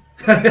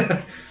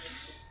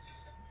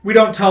 We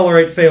don't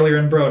tolerate failure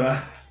in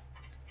Broda.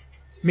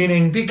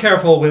 Meaning, be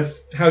careful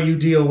with how you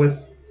deal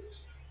with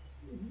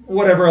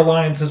whatever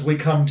alliances we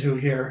come to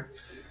here.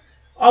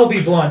 I'll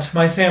be blunt.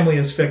 My family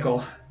is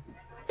fickle.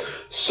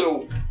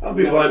 So, I'll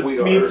be blunt.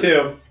 Me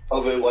too.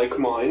 Of a like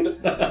mind.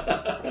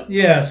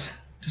 Yes.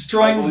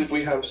 Destroying... I believe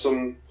we have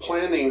some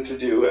planning to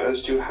do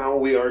as to how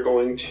we are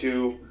going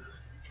to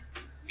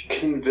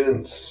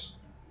convince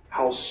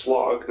House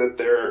Slog that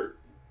their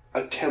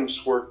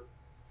attempts were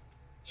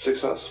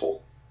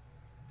successful.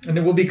 And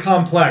it will be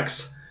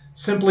complex.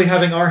 Simply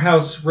having our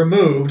house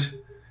removed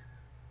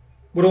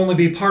would only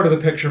be part of the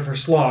picture for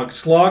Slog.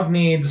 Slog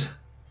needs...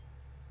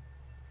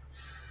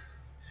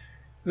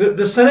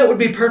 The Senate would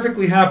be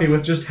perfectly happy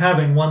with just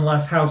having one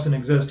less house in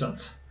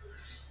existence.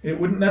 It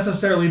wouldn't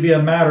necessarily be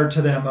a matter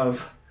to them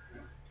of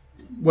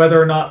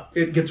whether or not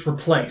it gets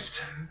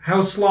replaced.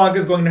 House Slog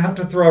is going to have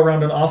to throw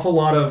around an awful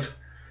lot of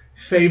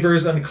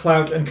favors and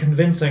clout and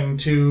convincing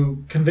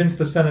to convince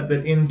the Senate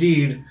that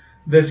indeed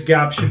this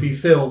gap should be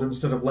filled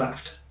instead of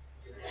left.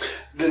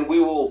 Then we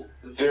will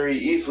very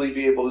easily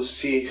be able to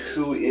see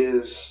who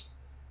is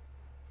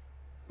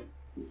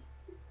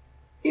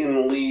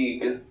in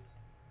league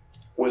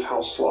with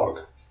House Slog.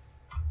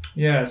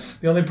 Yes.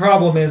 The only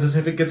problem is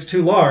if it gets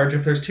too large,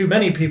 if there's too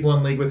many people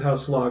in league with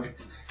House Slog,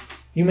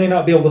 you may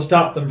not be able to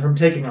stop them from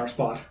taking our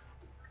spot.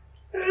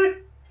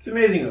 It's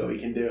amazing what we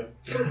can do.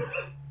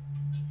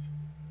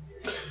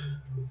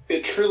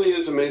 It truly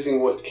is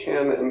amazing what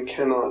can and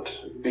cannot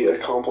be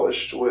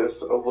accomplished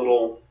with a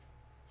little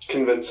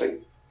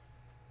convincing.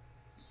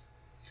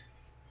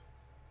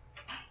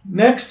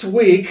 Next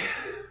week,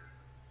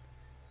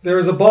 there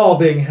is a ball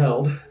being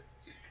held.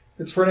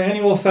 It's for an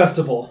annual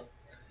festival.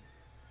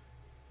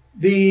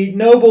 The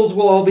nobles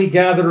will all be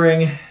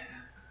gathering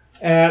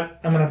at...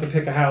 I'm going to have to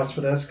pick a house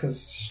for this,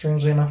 because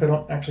strangely enough, I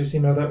don't actually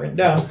seem to have that written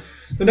down.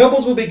 The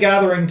nobles will be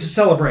gathering to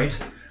celebrate.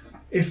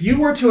 If you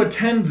were to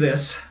attend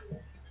this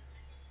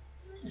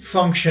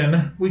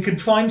function, we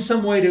could find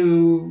some way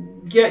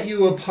to get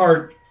you a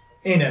part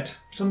in it.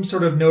 Some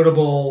sort of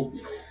notable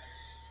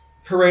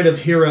parade of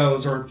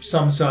heroes or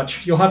some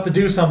such. You'll have to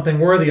do something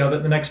worthy of it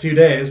in the next few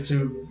days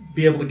to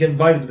be able to get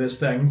invited to this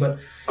thing, but...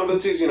 Oh,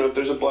 that's easy enough.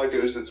 There's a black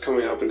ooze that's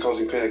coming up and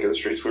causing panic in the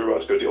streets. We're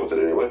about to go deal with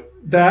it anyway.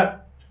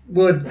 That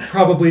would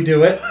probably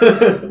do it.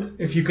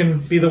 If you can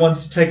be the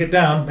ones to take it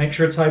down, make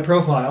sure it's high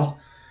profile.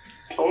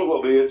 Oh, it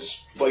will be.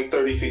 It's like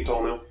 30 feet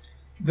tall now.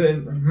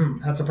 Then,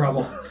 that's a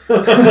problem.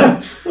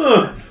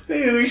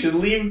 Maybe we should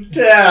leave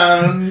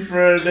town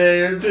for a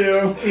day or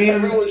two.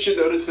 Everyone should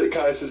notice that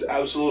Caius is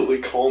absolutely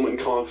calm and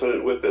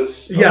confident with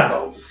this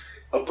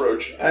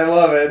approach. I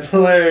love it. It's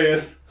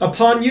hilarious.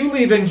 Upon you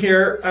leaving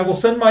here, I will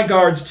send my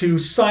guards to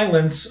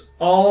silence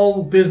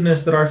all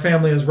business that our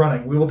family is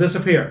running. We will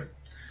disappear.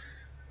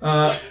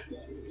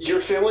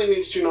 Your family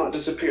needs to not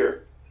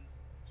disappear.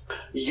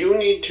 You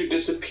need to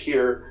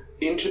disappear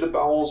into the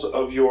bowels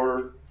of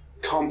your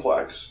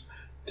complex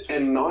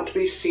and not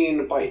be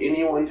seen by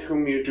anyone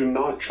whom you do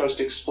not trust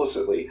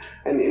explicitly,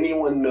 and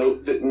anyone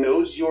that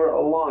knows you're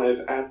alive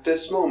at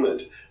this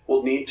moment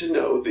will need to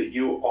know that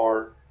you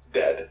are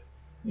dead.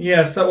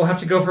 Yes, that will have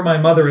to go for my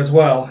mother as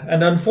well.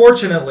 And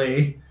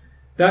unfortunately,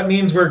 that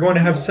means we're going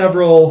to have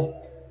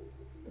several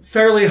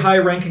fairly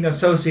high-ranking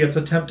associates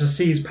attempt to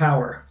seize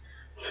power.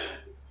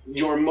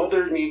 Your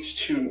mother needs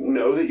to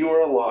know that you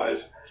are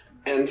alive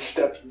and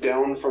step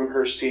down from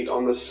her seat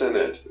on the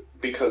Senate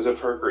because of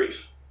her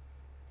grief.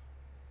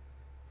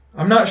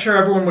 I'm not sure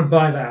everyone would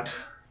buy that.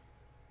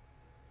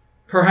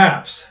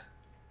 Perhaps.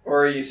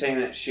 Or are you saying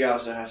that she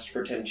also has to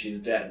pretend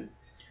she's dead?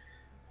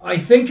 I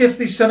think if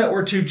the Senate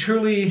were to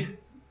truly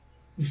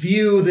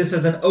view this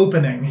as an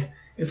opening,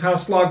 if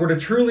House Slog were to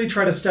truly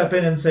try to step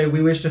in and say,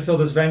 we wish to fill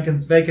this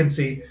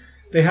vacancy,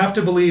 they have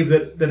to believe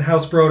that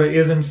House Broda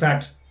is in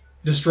fact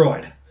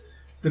destroyed.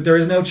 That there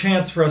is no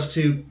chance for us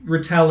to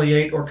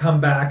retaliate or come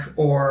back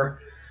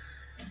or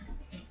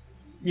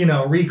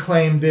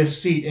reclaim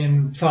this seat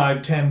in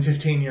 5, 10,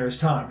 15 years'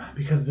 time,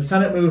 because the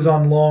Senate moves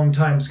on long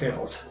time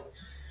scales.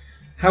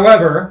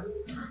 However,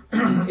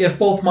 if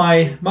both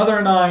my mother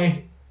and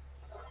I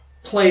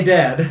play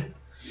dead,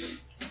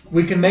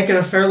 we can make it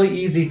a fairly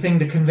easy thing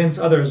to convince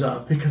others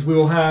of, because we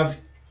will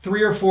have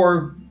 3 or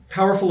 4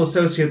 powerful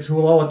associates who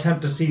will all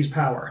attempt to seize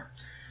power.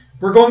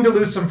 We're going to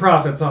lose some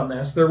profits on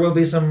this. There will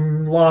be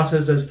some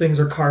losses as things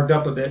are carved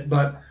up a bit,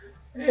 but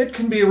it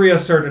can be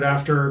reasserted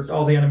after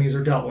all the enemies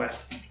are dealt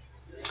with.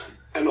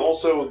 And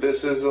also,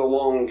 this is a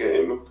long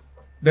game.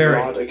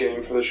 Very. Not a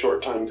game for the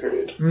short time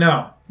period.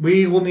 No.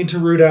 We will need to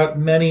root out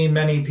many,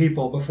 many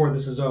people before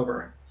this is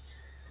over.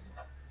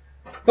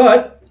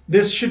 But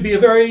this should be a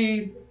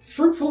very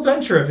fruitful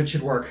venture if it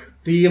should work.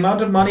 The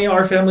amount of money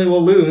our family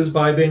will lose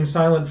by being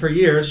silent for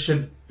years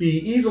should be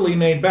easily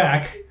made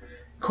back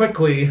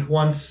quickly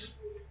once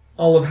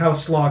all of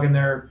House Slog and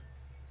their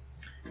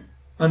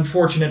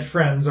unfortunate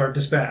friends are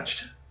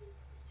dispatched.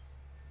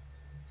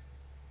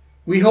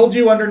 We hold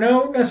you under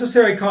no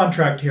necessary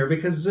contract here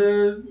because,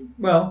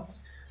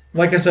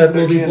 like I said,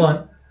 we'll be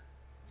blunt.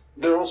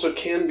 There also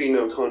can be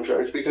no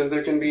contract because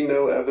there can be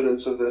no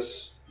evidence of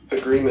this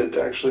agreement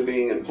actually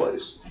being in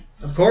place.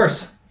 Of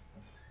course.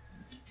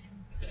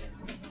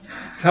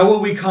 How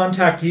will we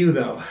contact you,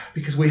 though?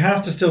 Because we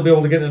have to still be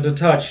able to get into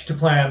touch to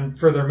plan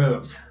further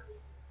moves.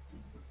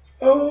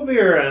 Oh, we'll be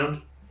around.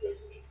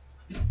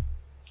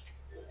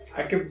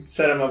 I could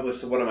set him up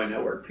with one of my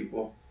network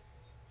people.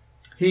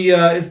 He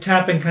is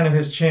tapping kind of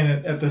his chin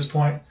at this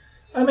point.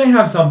 I may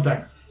have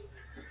something.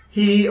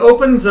 He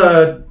opens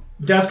a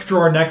desk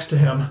drawer next to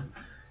him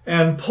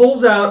and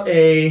pulls out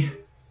a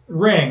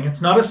ring.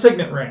 It's not a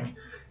signet ring.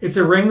 It's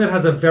a ring that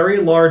has a very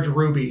large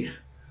ruby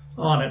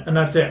on it, and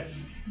that's it.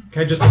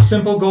 Okay, just a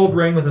simple gold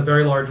ring with a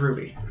very large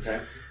ruby.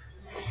 Okay.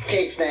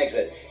 Kate snags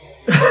it.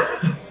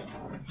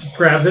 Just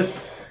grabs it.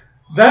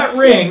 That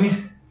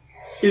ring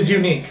is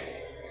unique.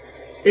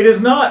 It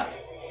is not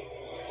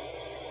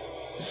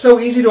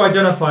so easy to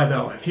identify,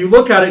 though. If you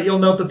look at it, you'll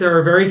note that there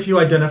are very few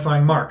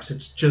identifying marks.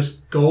 It's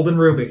just gold and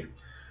ruby.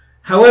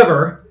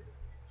 However,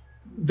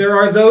 there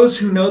are those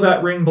who know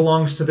that ring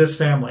belongs to this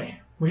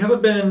family. We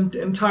haven't been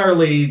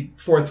entirely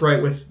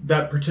forthright with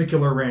that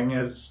particular ring,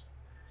 as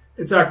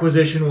its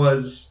acquisition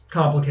was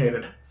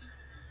complicated.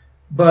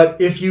 But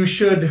if you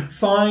should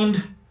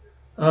find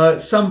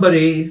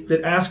somebody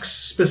that asks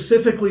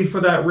specifically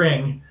for that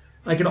ring,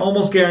 I can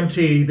almost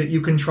guarantee that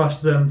you can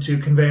trust them to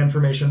convey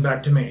information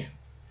back to me.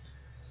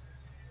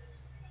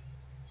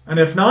 And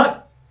if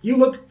not, you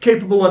look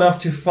capable enough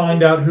to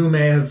find out who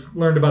may have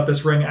learned about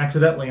this ring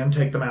accidentally and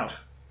take them out.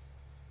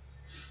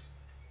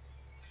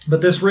 But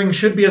this ring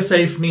should be a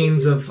safe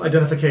means of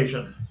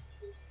identification.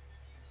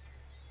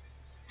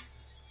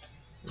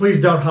 Please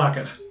don't hawk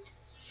it.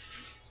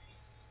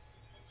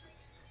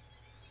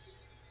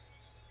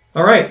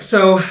 All right,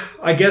 so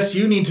I guess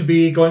you need to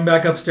be going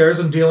back upstairs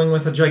and dealing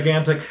with a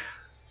gigantic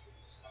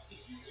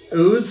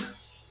ooze?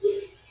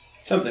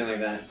 Something like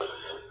that.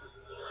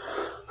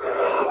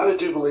 I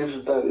do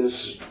believe that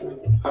is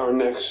our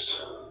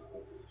next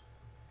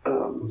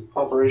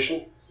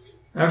operation.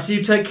 After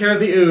you take care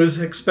of the ooze,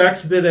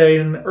 expect that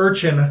an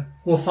urchin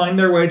will find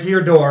their way to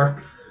your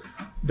door.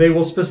 They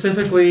will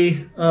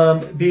specifically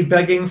be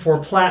begging for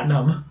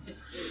platinum,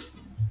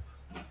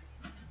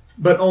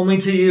 but only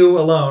to you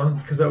alone,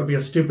 because that would be a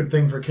stupid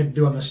thing for a kid to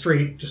do on the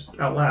street, just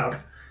out loud.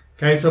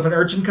 Okay, so if an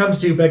urchin comes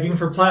to you begging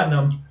for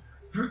platinum,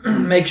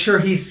 make sure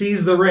he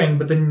sees the ring,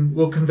 but then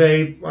we'll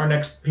convey our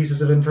next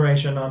pieces of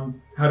information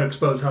on how to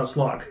expose House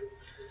Slog.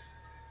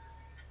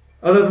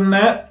 Other than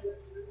that,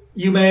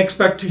 you may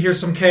expect to hear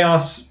some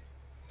chaos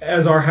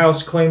as our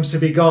house claims to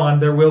be gone.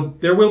 There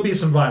will be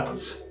some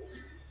violence.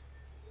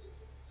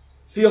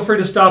 Feel free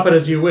to stop it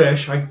as you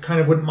wish. I kind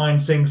of wouldn't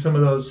mind seeing some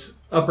of those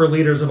upper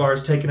leaders of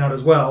ours taken out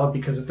as well,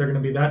 because if they're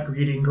going to be that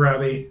greedy and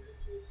grabby,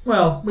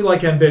 well, we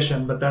like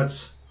ambition, but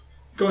that's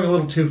going a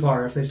little too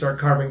far if they start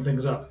carving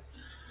things up.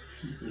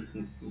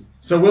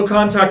 So we'll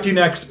contact you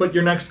next, but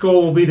your next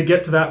goal will be to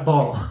get to that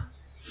ball.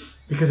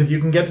 Because if you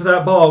can get to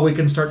that ball, we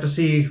can start to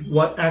see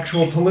what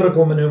actual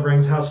political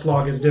maneuverings House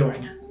Slog is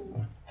doing.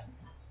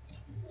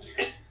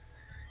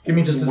 Give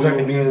me just a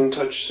second. We'll be in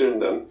touch soon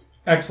then.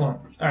 Excellent.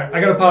 All right, I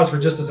gotta pause for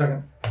just a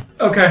second.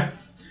 Okay.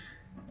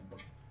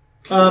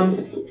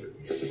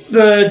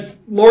 The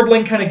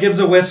lordling kind of gives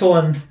a whistle,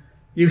 and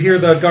you hear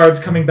the guards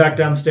coming back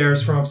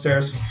downstairs from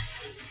upstairs.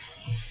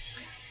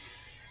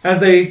 As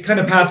they kind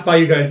of pass by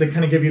you guys, they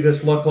kind of give you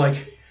this look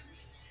like,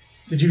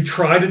 did you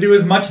try to do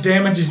as much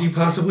damage as you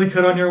possibly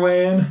could on your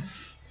way in?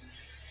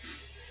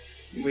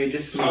 We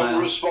just I'll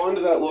smile. respond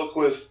to that look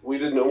with, we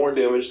did no more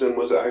damage than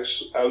was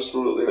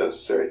absolutely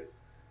necessary.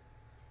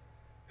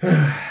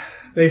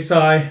 They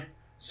sigh.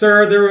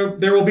 Sir,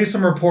 there will be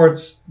some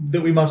reports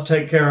that we must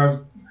take care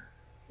of.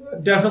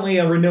 Definitely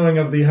a renewing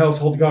of the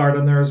household guard,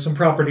 and there is some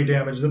property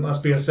damage that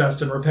must be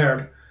assessed and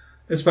repaired,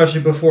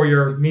 especially before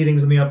your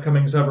meetings in the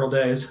upcoming several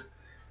days.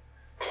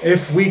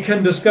 If we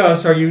can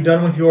discuss, are you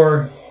done with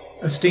your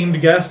esteemed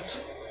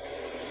guests?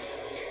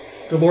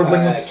 The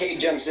lordling looks... Kate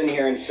jumps in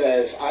here and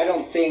says, I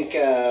don't think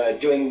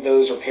doing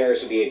those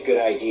repairs would be a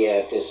good idea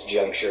at this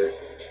juncture.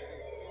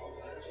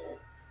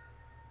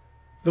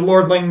 The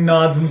lordling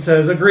nods and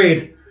says,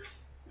 agreed.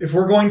 If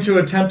we're going to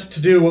attempt to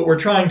do what we're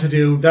trying to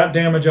do, that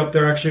damage up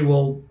there actually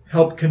will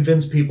help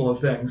convince people of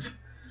things.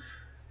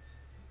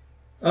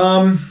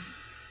 I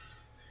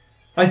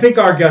think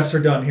our guests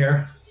are done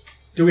here.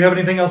 Do we have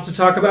anything else to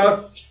talk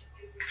about?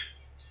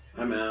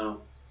 I'm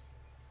out.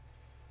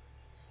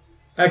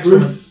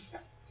 Excellent.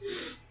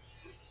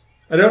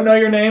 I don't know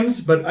your names,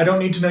 but I don't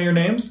need to know your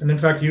names. And in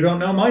fact, you don't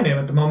know my name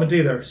at the moment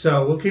either.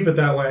 So we'll keep it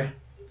that way.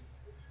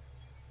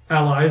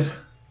 Allies.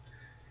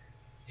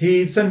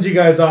 He sends you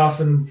guys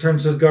off and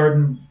turns to his guard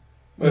and...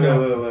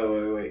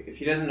 Wait. If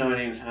he doesn't know our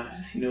names, how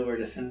does he know where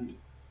to send...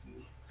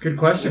 Good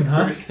question,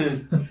 huh?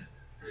 Person?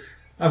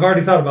 I've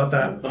already thought about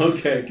that.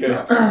 Okay,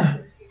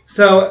 good.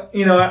 So,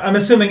 I'm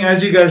assuming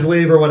as you guys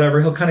leave or whatever,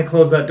 he'll kind of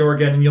close that door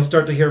again and you'll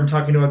start to hear him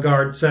talking to a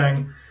guard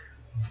saying,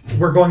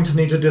 we're going to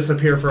need to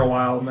disappear for a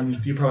while and then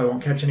you probably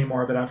won't catch any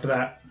more of it after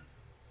that.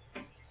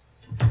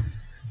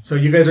 So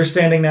you guys are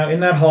standing now in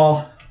that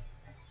hall.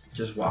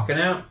 Just walking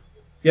out?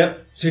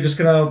 Yep. So you're just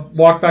going to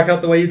walk back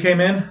out the way you came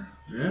in?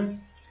 Yeah.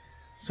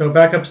 So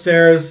back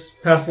upstairs,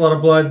 past a lot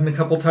of blood and a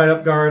couple tied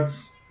up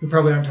guards who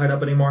probably aren't tied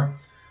up anymore.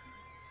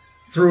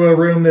 Through a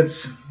room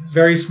that's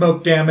very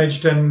smoke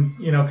damaged and,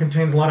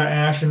 contains a lot of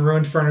ash and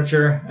ruined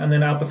furniture, and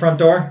then out the front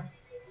door.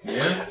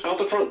 Yeah. Out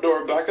the front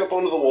door, back up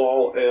onto the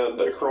wall, and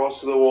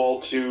across the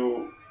wall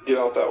to get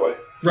out that way.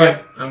 Right.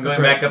 Yep, I'm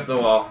going back up the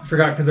wall. I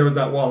forgot because there was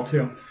that wall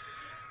too.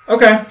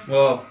 Okay.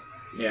 Well,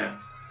 yeah.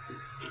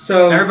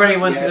 So everybody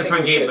went I through the think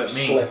front we gate should but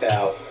me. slip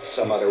out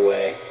some other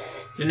way.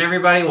 Didn't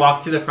everybody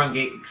walk through the front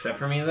gate except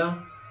for me, though?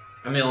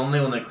 I'm the only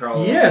one that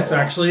crawled. Yes,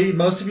 actually,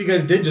 most of you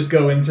guys did just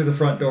go in through the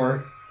front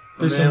door.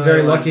 There's some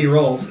very lucky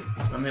rolls.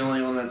 I'm the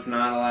only one that's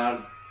not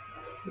allowed.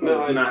 No,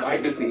 That's not I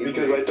didn't technically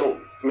because I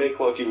don't make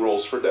lucky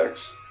rolls for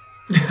decks.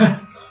 Yeah.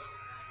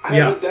 I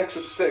have a dex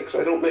of 6.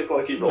 I don't make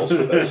lucky rolls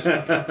for those.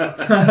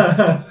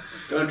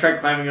 Don't try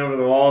climbing over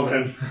the wall,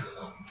 then.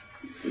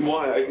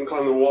 Why? I can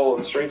climb the wall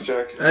in strength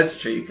check. That's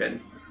true, you could.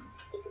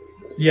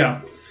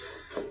 Yeah.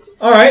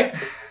 All right.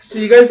 So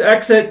you guys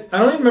exit. I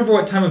don't even remember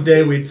what time of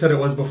day we'd said it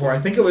was before. I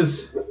think it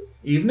was It was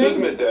evening?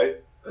 midday.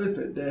 It was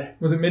midday.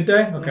 Was it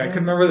midday? Okay, I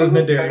couldn't remember if it was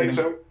midday or I think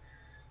evening. so.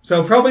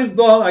 So probably,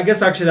 well, I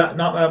guess actually not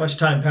that much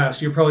time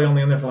passed. You're probably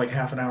only in there for like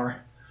half an hour.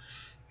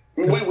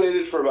 We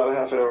waited for about a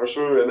half an hour,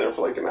 so we were in there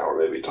for like an hour,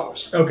 maybe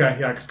tops. Okay,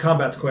 yeah, because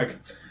combat's quick.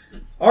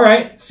 All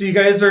right, so you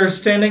guys are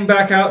standing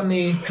back out in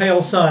the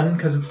pale sun,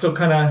 because it's still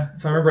kind of,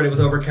 if I remember right, it was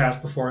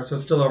overcast before, so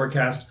it's still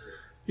overcast.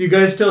 You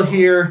guys still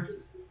hear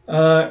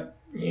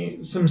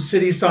some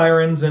city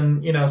sirens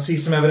and, see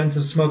some evidence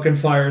of smoke and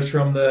fires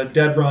from the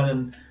dead run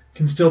and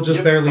can still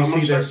just barely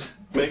see this.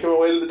 Making my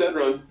way to the dead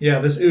run. Yeah,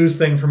 this ooze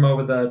thing from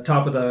over the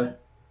top of the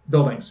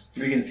buildings.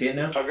 We can see it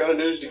now? I've got a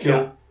news to kill.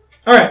 Yeah.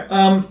 All right,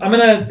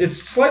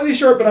 it's slightly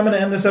short, but I'm going to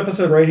end this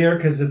episode right here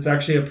because it's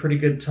actually a pretty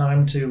good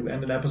time to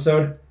end an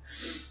episode.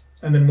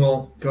 And then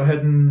we'll go ahead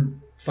and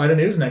fight a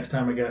news next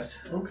time, I guess.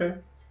 Okay.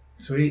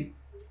 Sweet.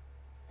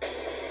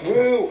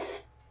 Woo!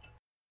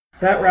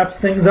 That wraps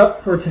things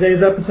up for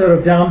today's episode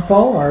of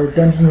Downfall, our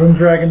Dungeons &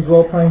 Dragons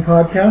role-playing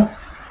podcast.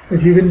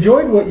 If you've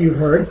enjoyed what you've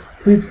heard,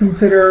 please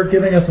consider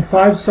giving us a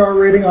 5-star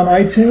rating on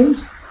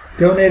iTunes,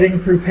 donating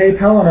through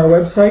PayPal on our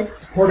website,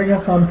 supporting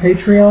us on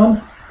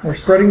Patreon, or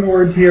spreading the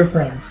word to your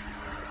friends.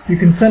 You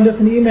can send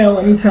us an email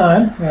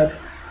anytime at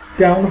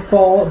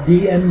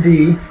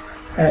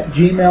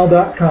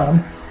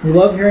downfalldnd@gmail.com. We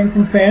love hearing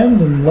from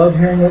fans and love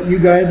hearing what you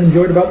guys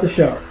enjoyed about the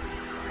show.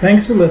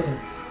 Thanks for listening.